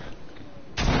way.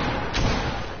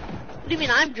 What do you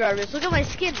mean I'm Jarvis? Look at my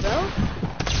skin, bro.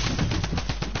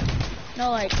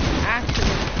 No, like actually,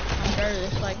 I'm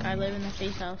Jarvis. Like I live in the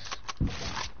Faze house.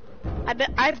 I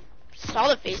bet I saw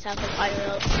the Faze house on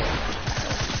fire.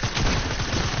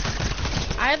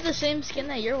 I have the same skin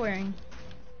that you're wearing.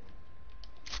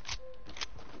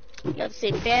 You have the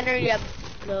same banner, you have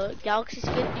the galaxy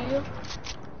skin, do you?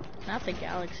 Not the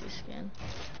galaxy skin.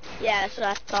 Yeah, that's what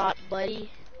I thought,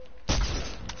 buddy. I'm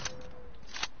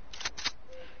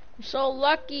so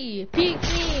lucky. Peek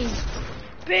me!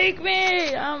 Peek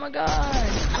me! Oh my god.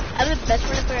 I'm the best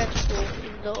runner player at school,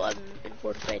 even though I'm in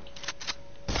 4th grade.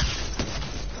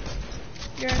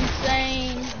 You're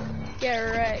insane. Get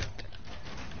wrecked.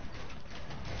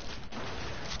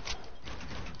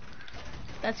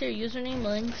 That's your username,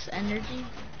 Links Energy?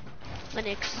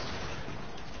 Linux.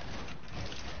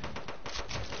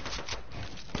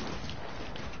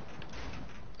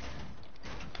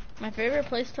 My favorite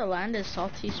place to land is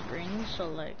Salty Springs, so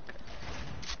like...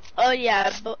 Oh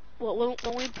yeah, but when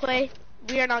we play,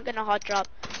 we are not gonna hot drop.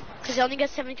 Because you only get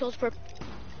 7 kills per...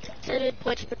 7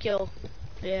 points per kill.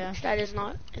 Yeah. That is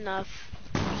not enough.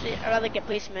 So I'd rather get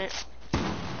placement.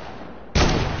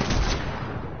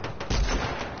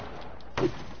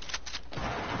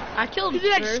 I killed Did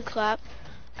I just first. clap?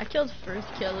 I killed first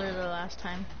killer the last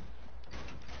time.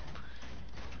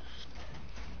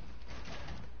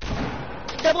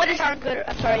 Double wetters aren't good.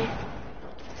 I'm sorry.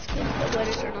 Double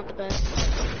wetters are not the best.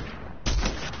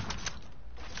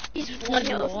 He's one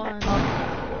hit with one.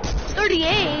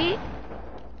 38.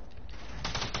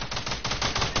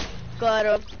 Got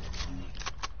him.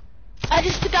 I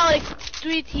just took out like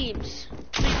 3 teams.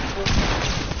 3 people.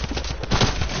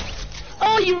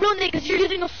 Oh, you ruined it because you're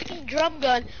using a freaking drum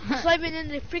gun. So I've been in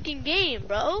the freaking game,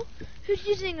 bro. Who's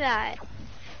using that?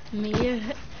 Me.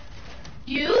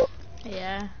 You?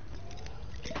 Yeah.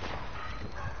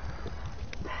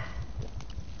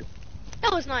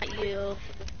 That was not you.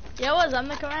 Yeah, it was. I'm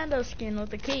the commando skin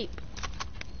with the cape.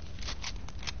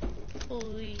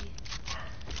 Holy.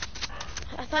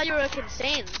 I thought you were like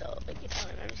insane though. Like, you know,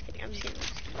 I'm just kidding.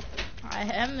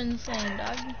 I am insane,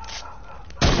 dog.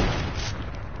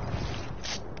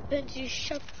 Benji,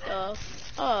 shut the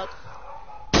f up.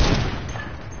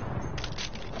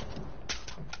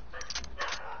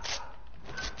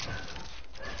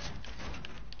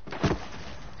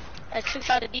 I took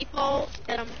shot of default,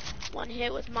 and I'm one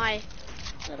hit with my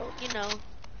little, you know.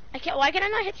 I can't. Why can I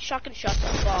not hit the shotgun shots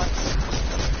on bots?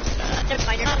 Never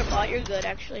mind. You're not a bot. You're good,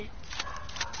 actually.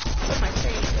 What am I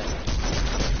saying?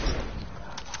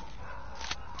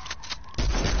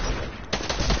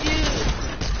 Dude.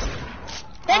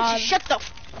 Benji, shut the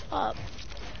f up.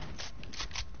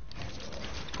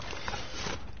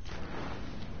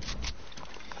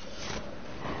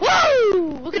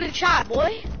 Woo! Look at the chat,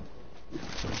 boy.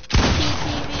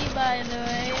 TTV, by the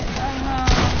way.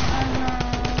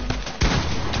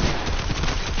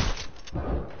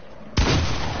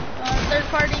 Third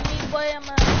party me, boy. I'm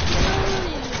gonna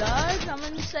kill you, guys. I'm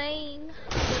insane.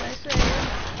 What did I say?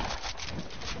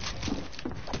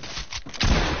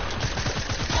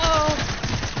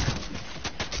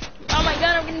 Oh my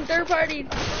god, I'm getting third party.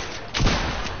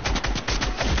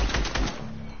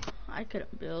 I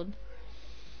couldn't build.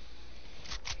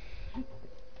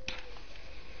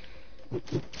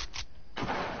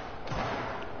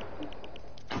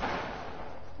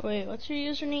 Wait, what's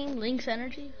your username? Lynx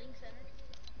Energy?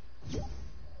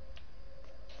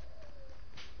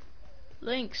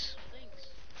 Lynx.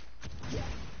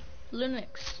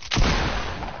 Linux.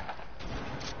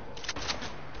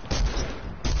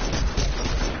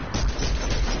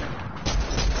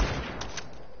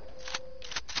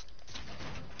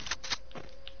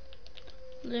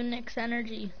 Linux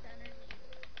Energy.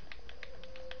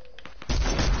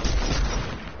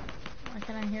 Why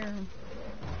can't I hear him?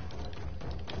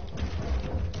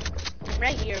 I'm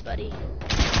right here, buddy.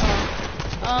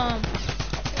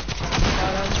 What I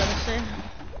was gonna say.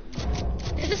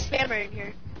 There's a spammer in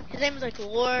here. His name is like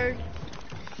Lord.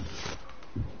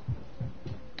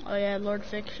 Oh yeah, Lord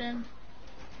Fiction.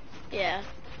 Yeah.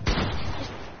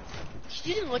 He's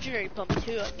using legendary pump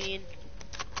too, I mean.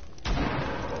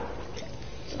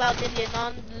 It's about Indian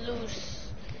on loose.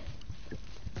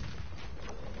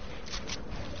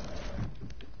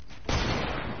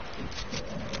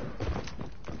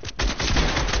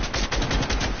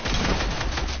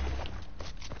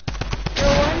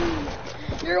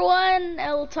 You're one,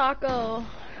 El Taco.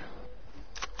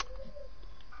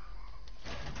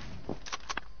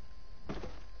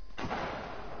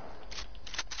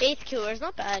 Faith Killer is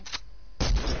not bad.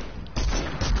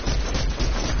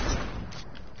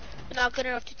 But not good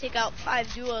enough to take out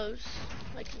 5 duos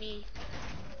like me.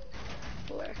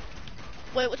 4.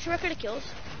 Wait, what's your record of kills?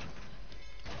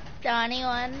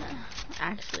 21.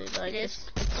 Actually, like it's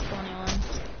 21.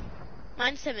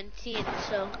 Mine's 17,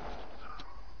 so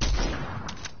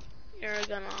you're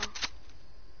gonna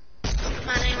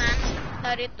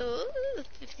 32,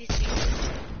 56,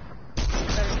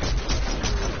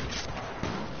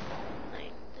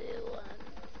 91.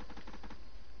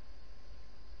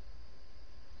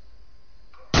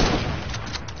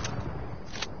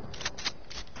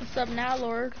 What's up now,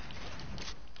 Lord?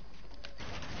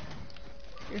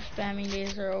 Your spamming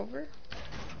days are over.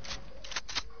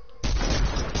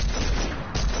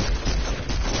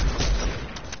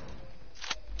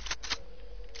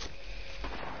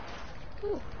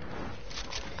 Ooh.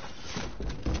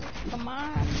 Come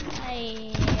on.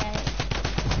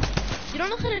 You don't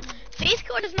know how to. Faith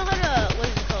Killer doesn't know how to. What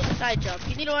is it called? Side jump.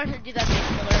 You need to learn how to do that, Faith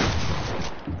Killer.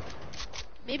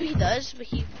 Maybe he does, but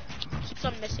he keeps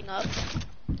on messing up.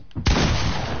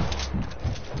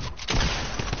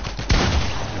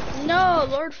 No,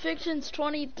 Lord Fiction's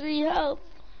 23 health.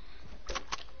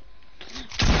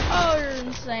 Oh, you're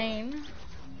insane.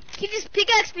 He just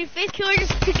pickaxed me. Faith Killer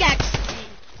just pickaxed me.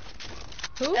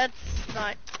 Who? That's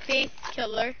not Faith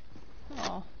Killer.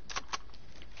 Oh.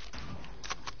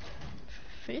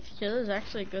 Faith Killer is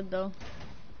actually good though.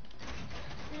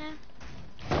 Yeah.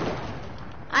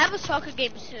 I have a soccer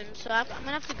game soon, so I'm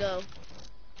gonna have to go.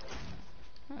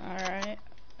 Alright.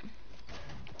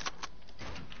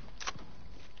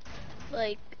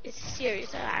 Like, it's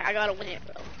serious. I gotta win it,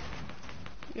 bro.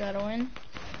 You gotta win?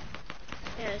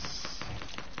 Yes.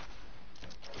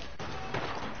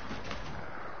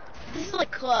 This is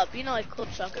like club. You know, like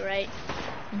club soccer, right?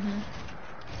 Mm-hmm.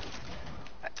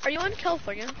 Are you in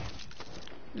California?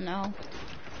 No.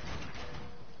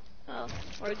 Oh,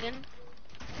 Oregon?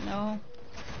 No.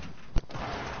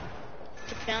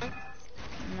 Japan?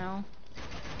 No.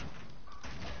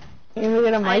 Can we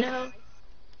get a mic? Idaho?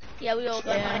 Yeah, we all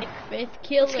got Yeah. Mike. Faith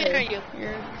Killer. What skin are you?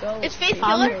 You're a goat. It's Faith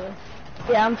Killer?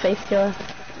 Yeah, I'm Faith Killer.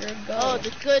 You're a goat. Oh,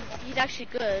 the good. He's actually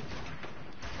good.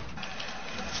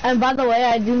 And by the way,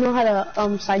 I do know how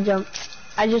to side jump.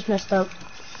 I just messed up.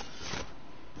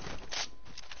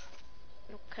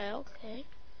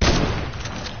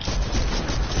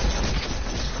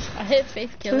 hit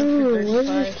Faith Killer Dude, for where does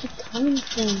 35. it keep coming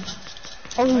from?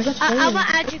 Oh, you got I'm gonna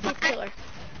Faze. add you Faith Killer.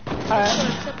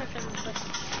 Alright. Accept my friend request.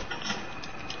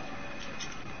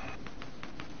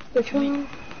 Which one?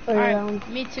 Oh, Alright,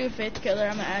 me too, Faith Killer.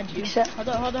 I'm gonna add you. Accept. Hold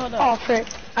on. Oh, frick.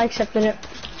 I accepted it.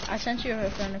 I sent you a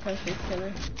friend request, Faith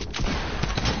Killer.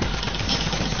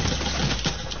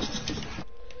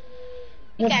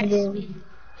 What's Guys, the name?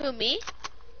 who, me?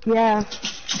 Yeah.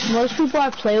 Most people I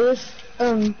play with,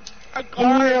 Are in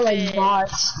here like garbage.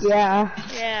 bots. Yeah.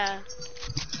 Yeah.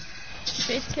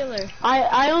 Faith Killer.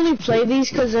 I only play these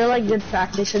because they're like good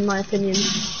practice in my opinion.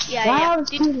 Yeah, Wow,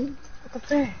 yeah. dude. What the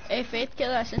frick? Hey, Faith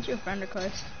Killer, I sent you a friend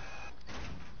request.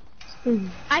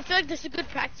 I feel like this is good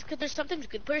practice because there's sometimes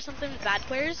good players, sometimes bad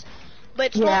players, but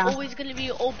it's Yeah. not always gonna be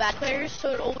all bad players.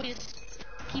 So it always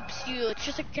keeps you. It's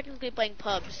just like technically playing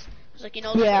pubs. It's like, you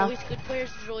know, there's Yeah. always good players,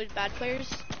 there's always bad players.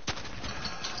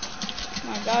 Oh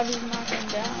my god, he's knocking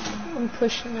down. I'm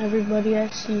pushing everybody I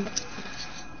see.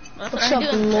 That's What's what I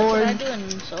up, do in, Lord? That's what I do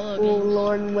in solo Oh games.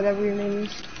 Lord, whatever your name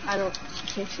is.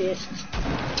 Can't see it.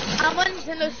 I'm on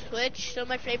Nintendo Switch, so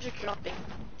my frames are dropping.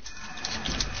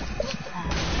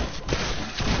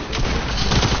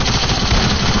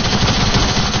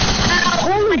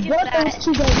 Holy What what is that? those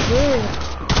two guys did.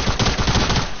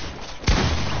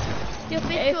 Yo,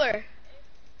 Faith Killer.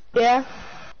 Yeah?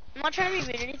 I'm not trying to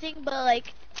be mean or anything, but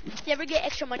like, if you ever get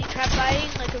extra money, try buying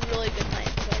like a really good mic.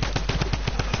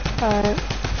 Alright.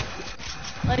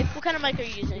 Like, what kind of mic are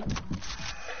you using?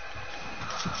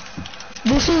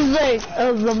 This is like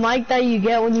the mic that you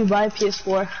get when you buy a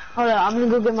PS4. Hold on, I'm gonna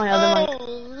go get my other mic.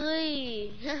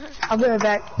 Holy. I'll be right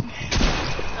back.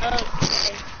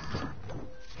 Okay.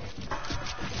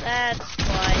 That's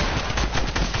why.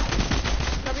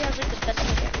 Probably has like the best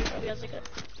mic ever. Probably has like a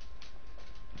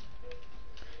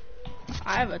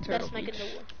I have a turtle best mic in beach. the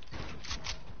world.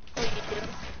 Oh, you do?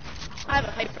 I have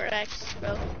a HyperX,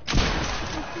 bro.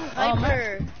 Oh,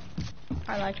 Hyper.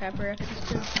 I like HyperXs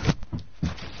too.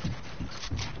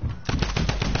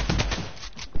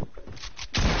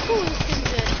 Ooh, this thing's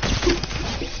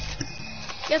good.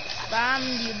 Get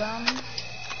bombed, you bum.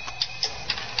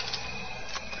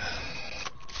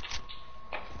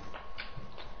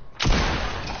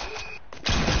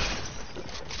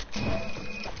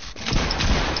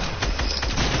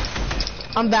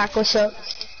 I'm back, what's up?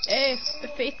 Hey,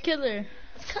 Faith Killer.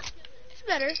 It's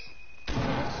better.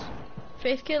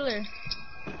 Faith Killer.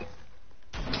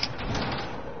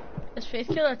 Is Faith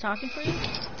Killer talking for you?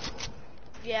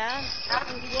 Yeah.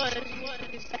 He was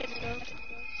a second ago.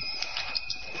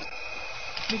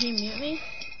 Did he mute me?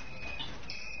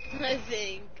 I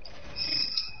think.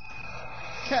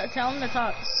 Tell him to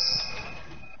talk.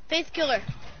 Faith Killer.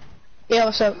 Yeah,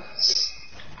 what's up?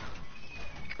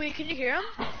 Wait, can you hear him?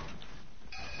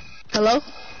 Hello?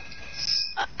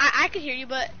 I can hear you,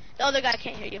 but the other guy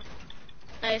can't hear you.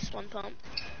 Nice one pump.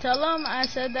 Tell him I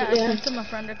said that Yeah. I sent him a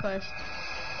friend request.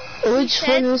 Which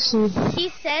said- one is he? He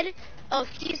said, oh,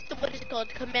 he's the, what is it called,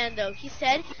 Commando. He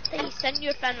said that he sent you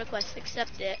a friend request.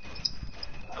 Accept it.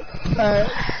 Alright.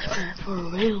 For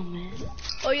real, man.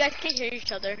 Oh, you guys can't hear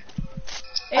each other.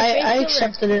 Hey, I Faith Killer.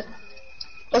 accepted it.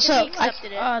 What's He up?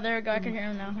 accepted it. Oh, there we go. I can hear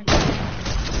him now.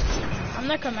 I'm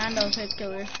the commando Faith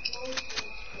Killer.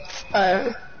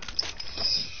 Alright.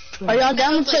 Are y'all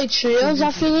down to play trios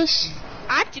after this?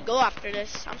 I have to go after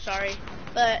this. I'm sorry,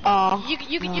 but Oh. you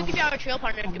can be our trail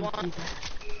partner if you want.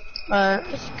 Alright.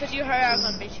 Cause you heard our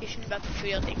conversation about the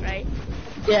trio thing, right?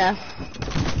 Yeah.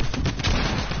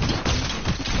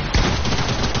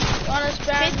 Wanna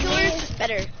spam Faith Killer is me? just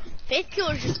better. Faith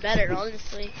Killer is just better,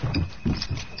 honestly.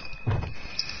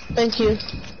 Thank you.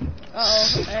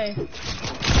 Uh-oh. Hey.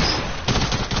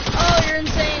 Oh, you're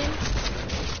insane.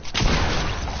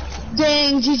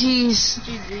 Dang, GG's.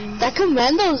 GG. That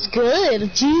commando's good.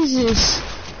 Jesus.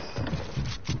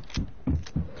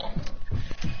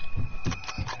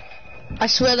 I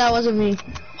swear that wasn't me.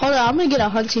 Hold on, I'm gonna get a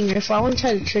hunting rifle. I wanna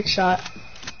try the trick shot.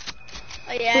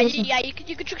 Oh yeah, you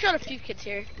could trick shot a few kids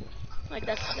here. Like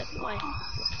that's why.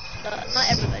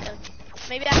 Not everybody does.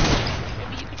 Maybe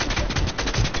you could trick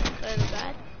shot. But it's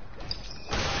bad.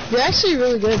 You're actually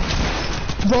really good.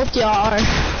 Both y'all are.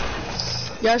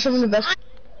 Y'all are some of the best.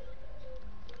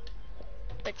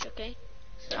 But okay.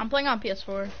 I'm playing on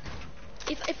PS4.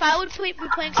 If I would be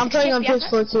playing 60 I'm playing on FPS,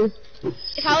 PS4 too.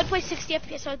 if I would play 60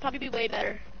 FPS, I would probably be way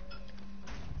better.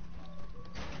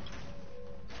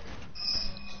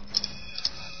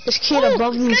 This kid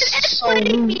above me He's is gonna so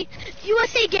exploit rude. me.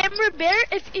 USA Gamer Bear,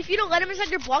 if you don't let him inside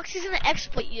your box, he's gonna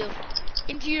exploit you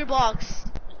into your box.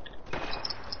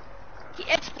 He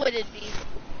exploited me.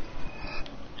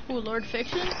 Ooh, Lord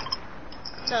Fiction?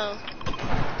 No.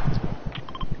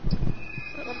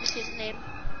 Let me see his name?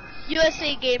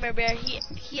 USA Gamer Bear.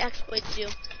 He exploits you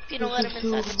if you don't let him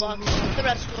inside the box. The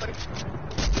red sword.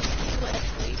 He will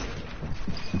exploit you.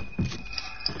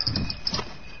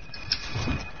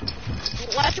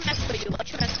 Watch him exploit you.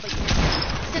 Watch him exploit you.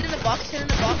 Sit in the box. Sit in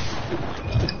the box.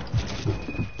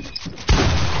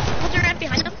 Was there right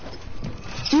behind him?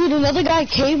 Dude, another guy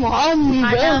came on me,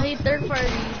 I bro. know, he third party.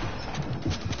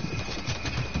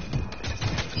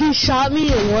 He shot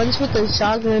me once with a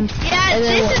shotgun. Yeah, and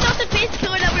this then is not the face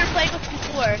killer that we were playing with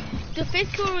before. The face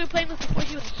killer we were playing with before,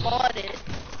 he was botted.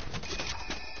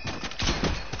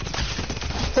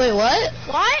 Wait, what?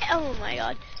 Why? Oh my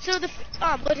god. So the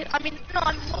what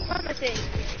am I saying?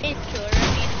 Face killer. I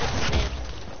mean, what's his name?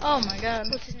 Oh my god.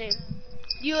 What's his name?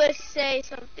 USA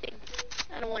something.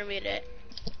 I don't want to read it.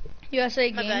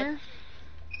 USA My Gamer? bad.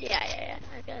 Yeah.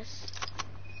 I guess.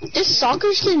 This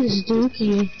soccer skin is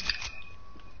dookie.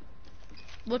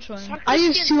 Which one? Soccer I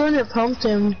used skin- 200 pumped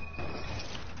him.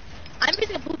 I'm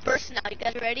using a boot burst now. You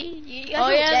guys ready? You guys Oh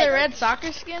are yeah, dead, the right? red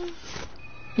soccer skin?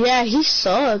 Yeah, he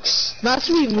sucks. Not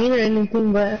to be mean or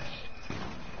anything, but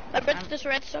This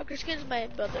red soccer skin is my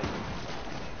brother.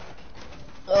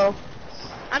 oh,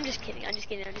 I'm just kidding. I'm just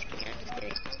kidding.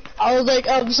 I was like,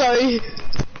 I'm sorry.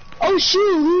 Oh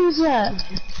shoot, who was that?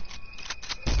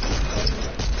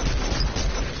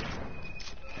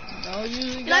 No,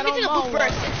 you I'm got using a on boot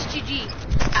burst. It's GG.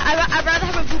 I'd rather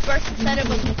have a boot burst instead of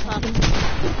a boot pump.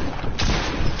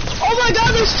 Oh my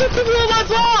god, there's 2 people in my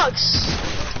box!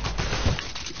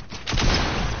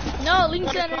 No,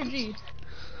 Link's energy.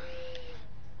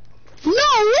 No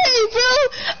way,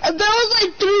 bro! There was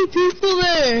like 3 people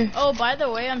there. Oh, by the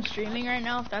way, I'm streaming right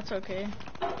now, if that's okay.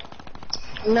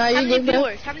 No, How you many good, bro?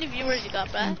 viewers? How many viewers you got,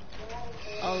 bruh?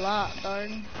 A lot, dog.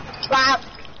 Wow.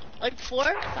 Like 4,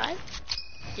 5?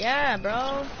 Yeah,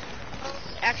 bro.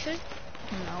 Actually,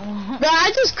 No. Bro,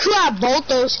 I just clapped both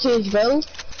those kids, bro.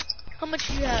 how much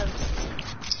do you have?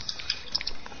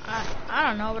 I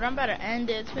don't know, but I'm about to end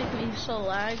it. It's making me so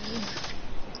laggy.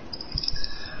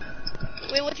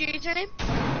 Wait, what's your username?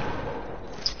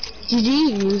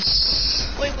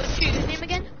 GG's. Wait, what's your username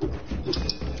again?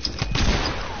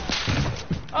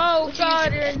 Oh What's your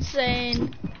god, username? you're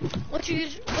insane. What's your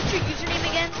username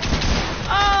again?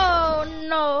 Oh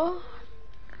no.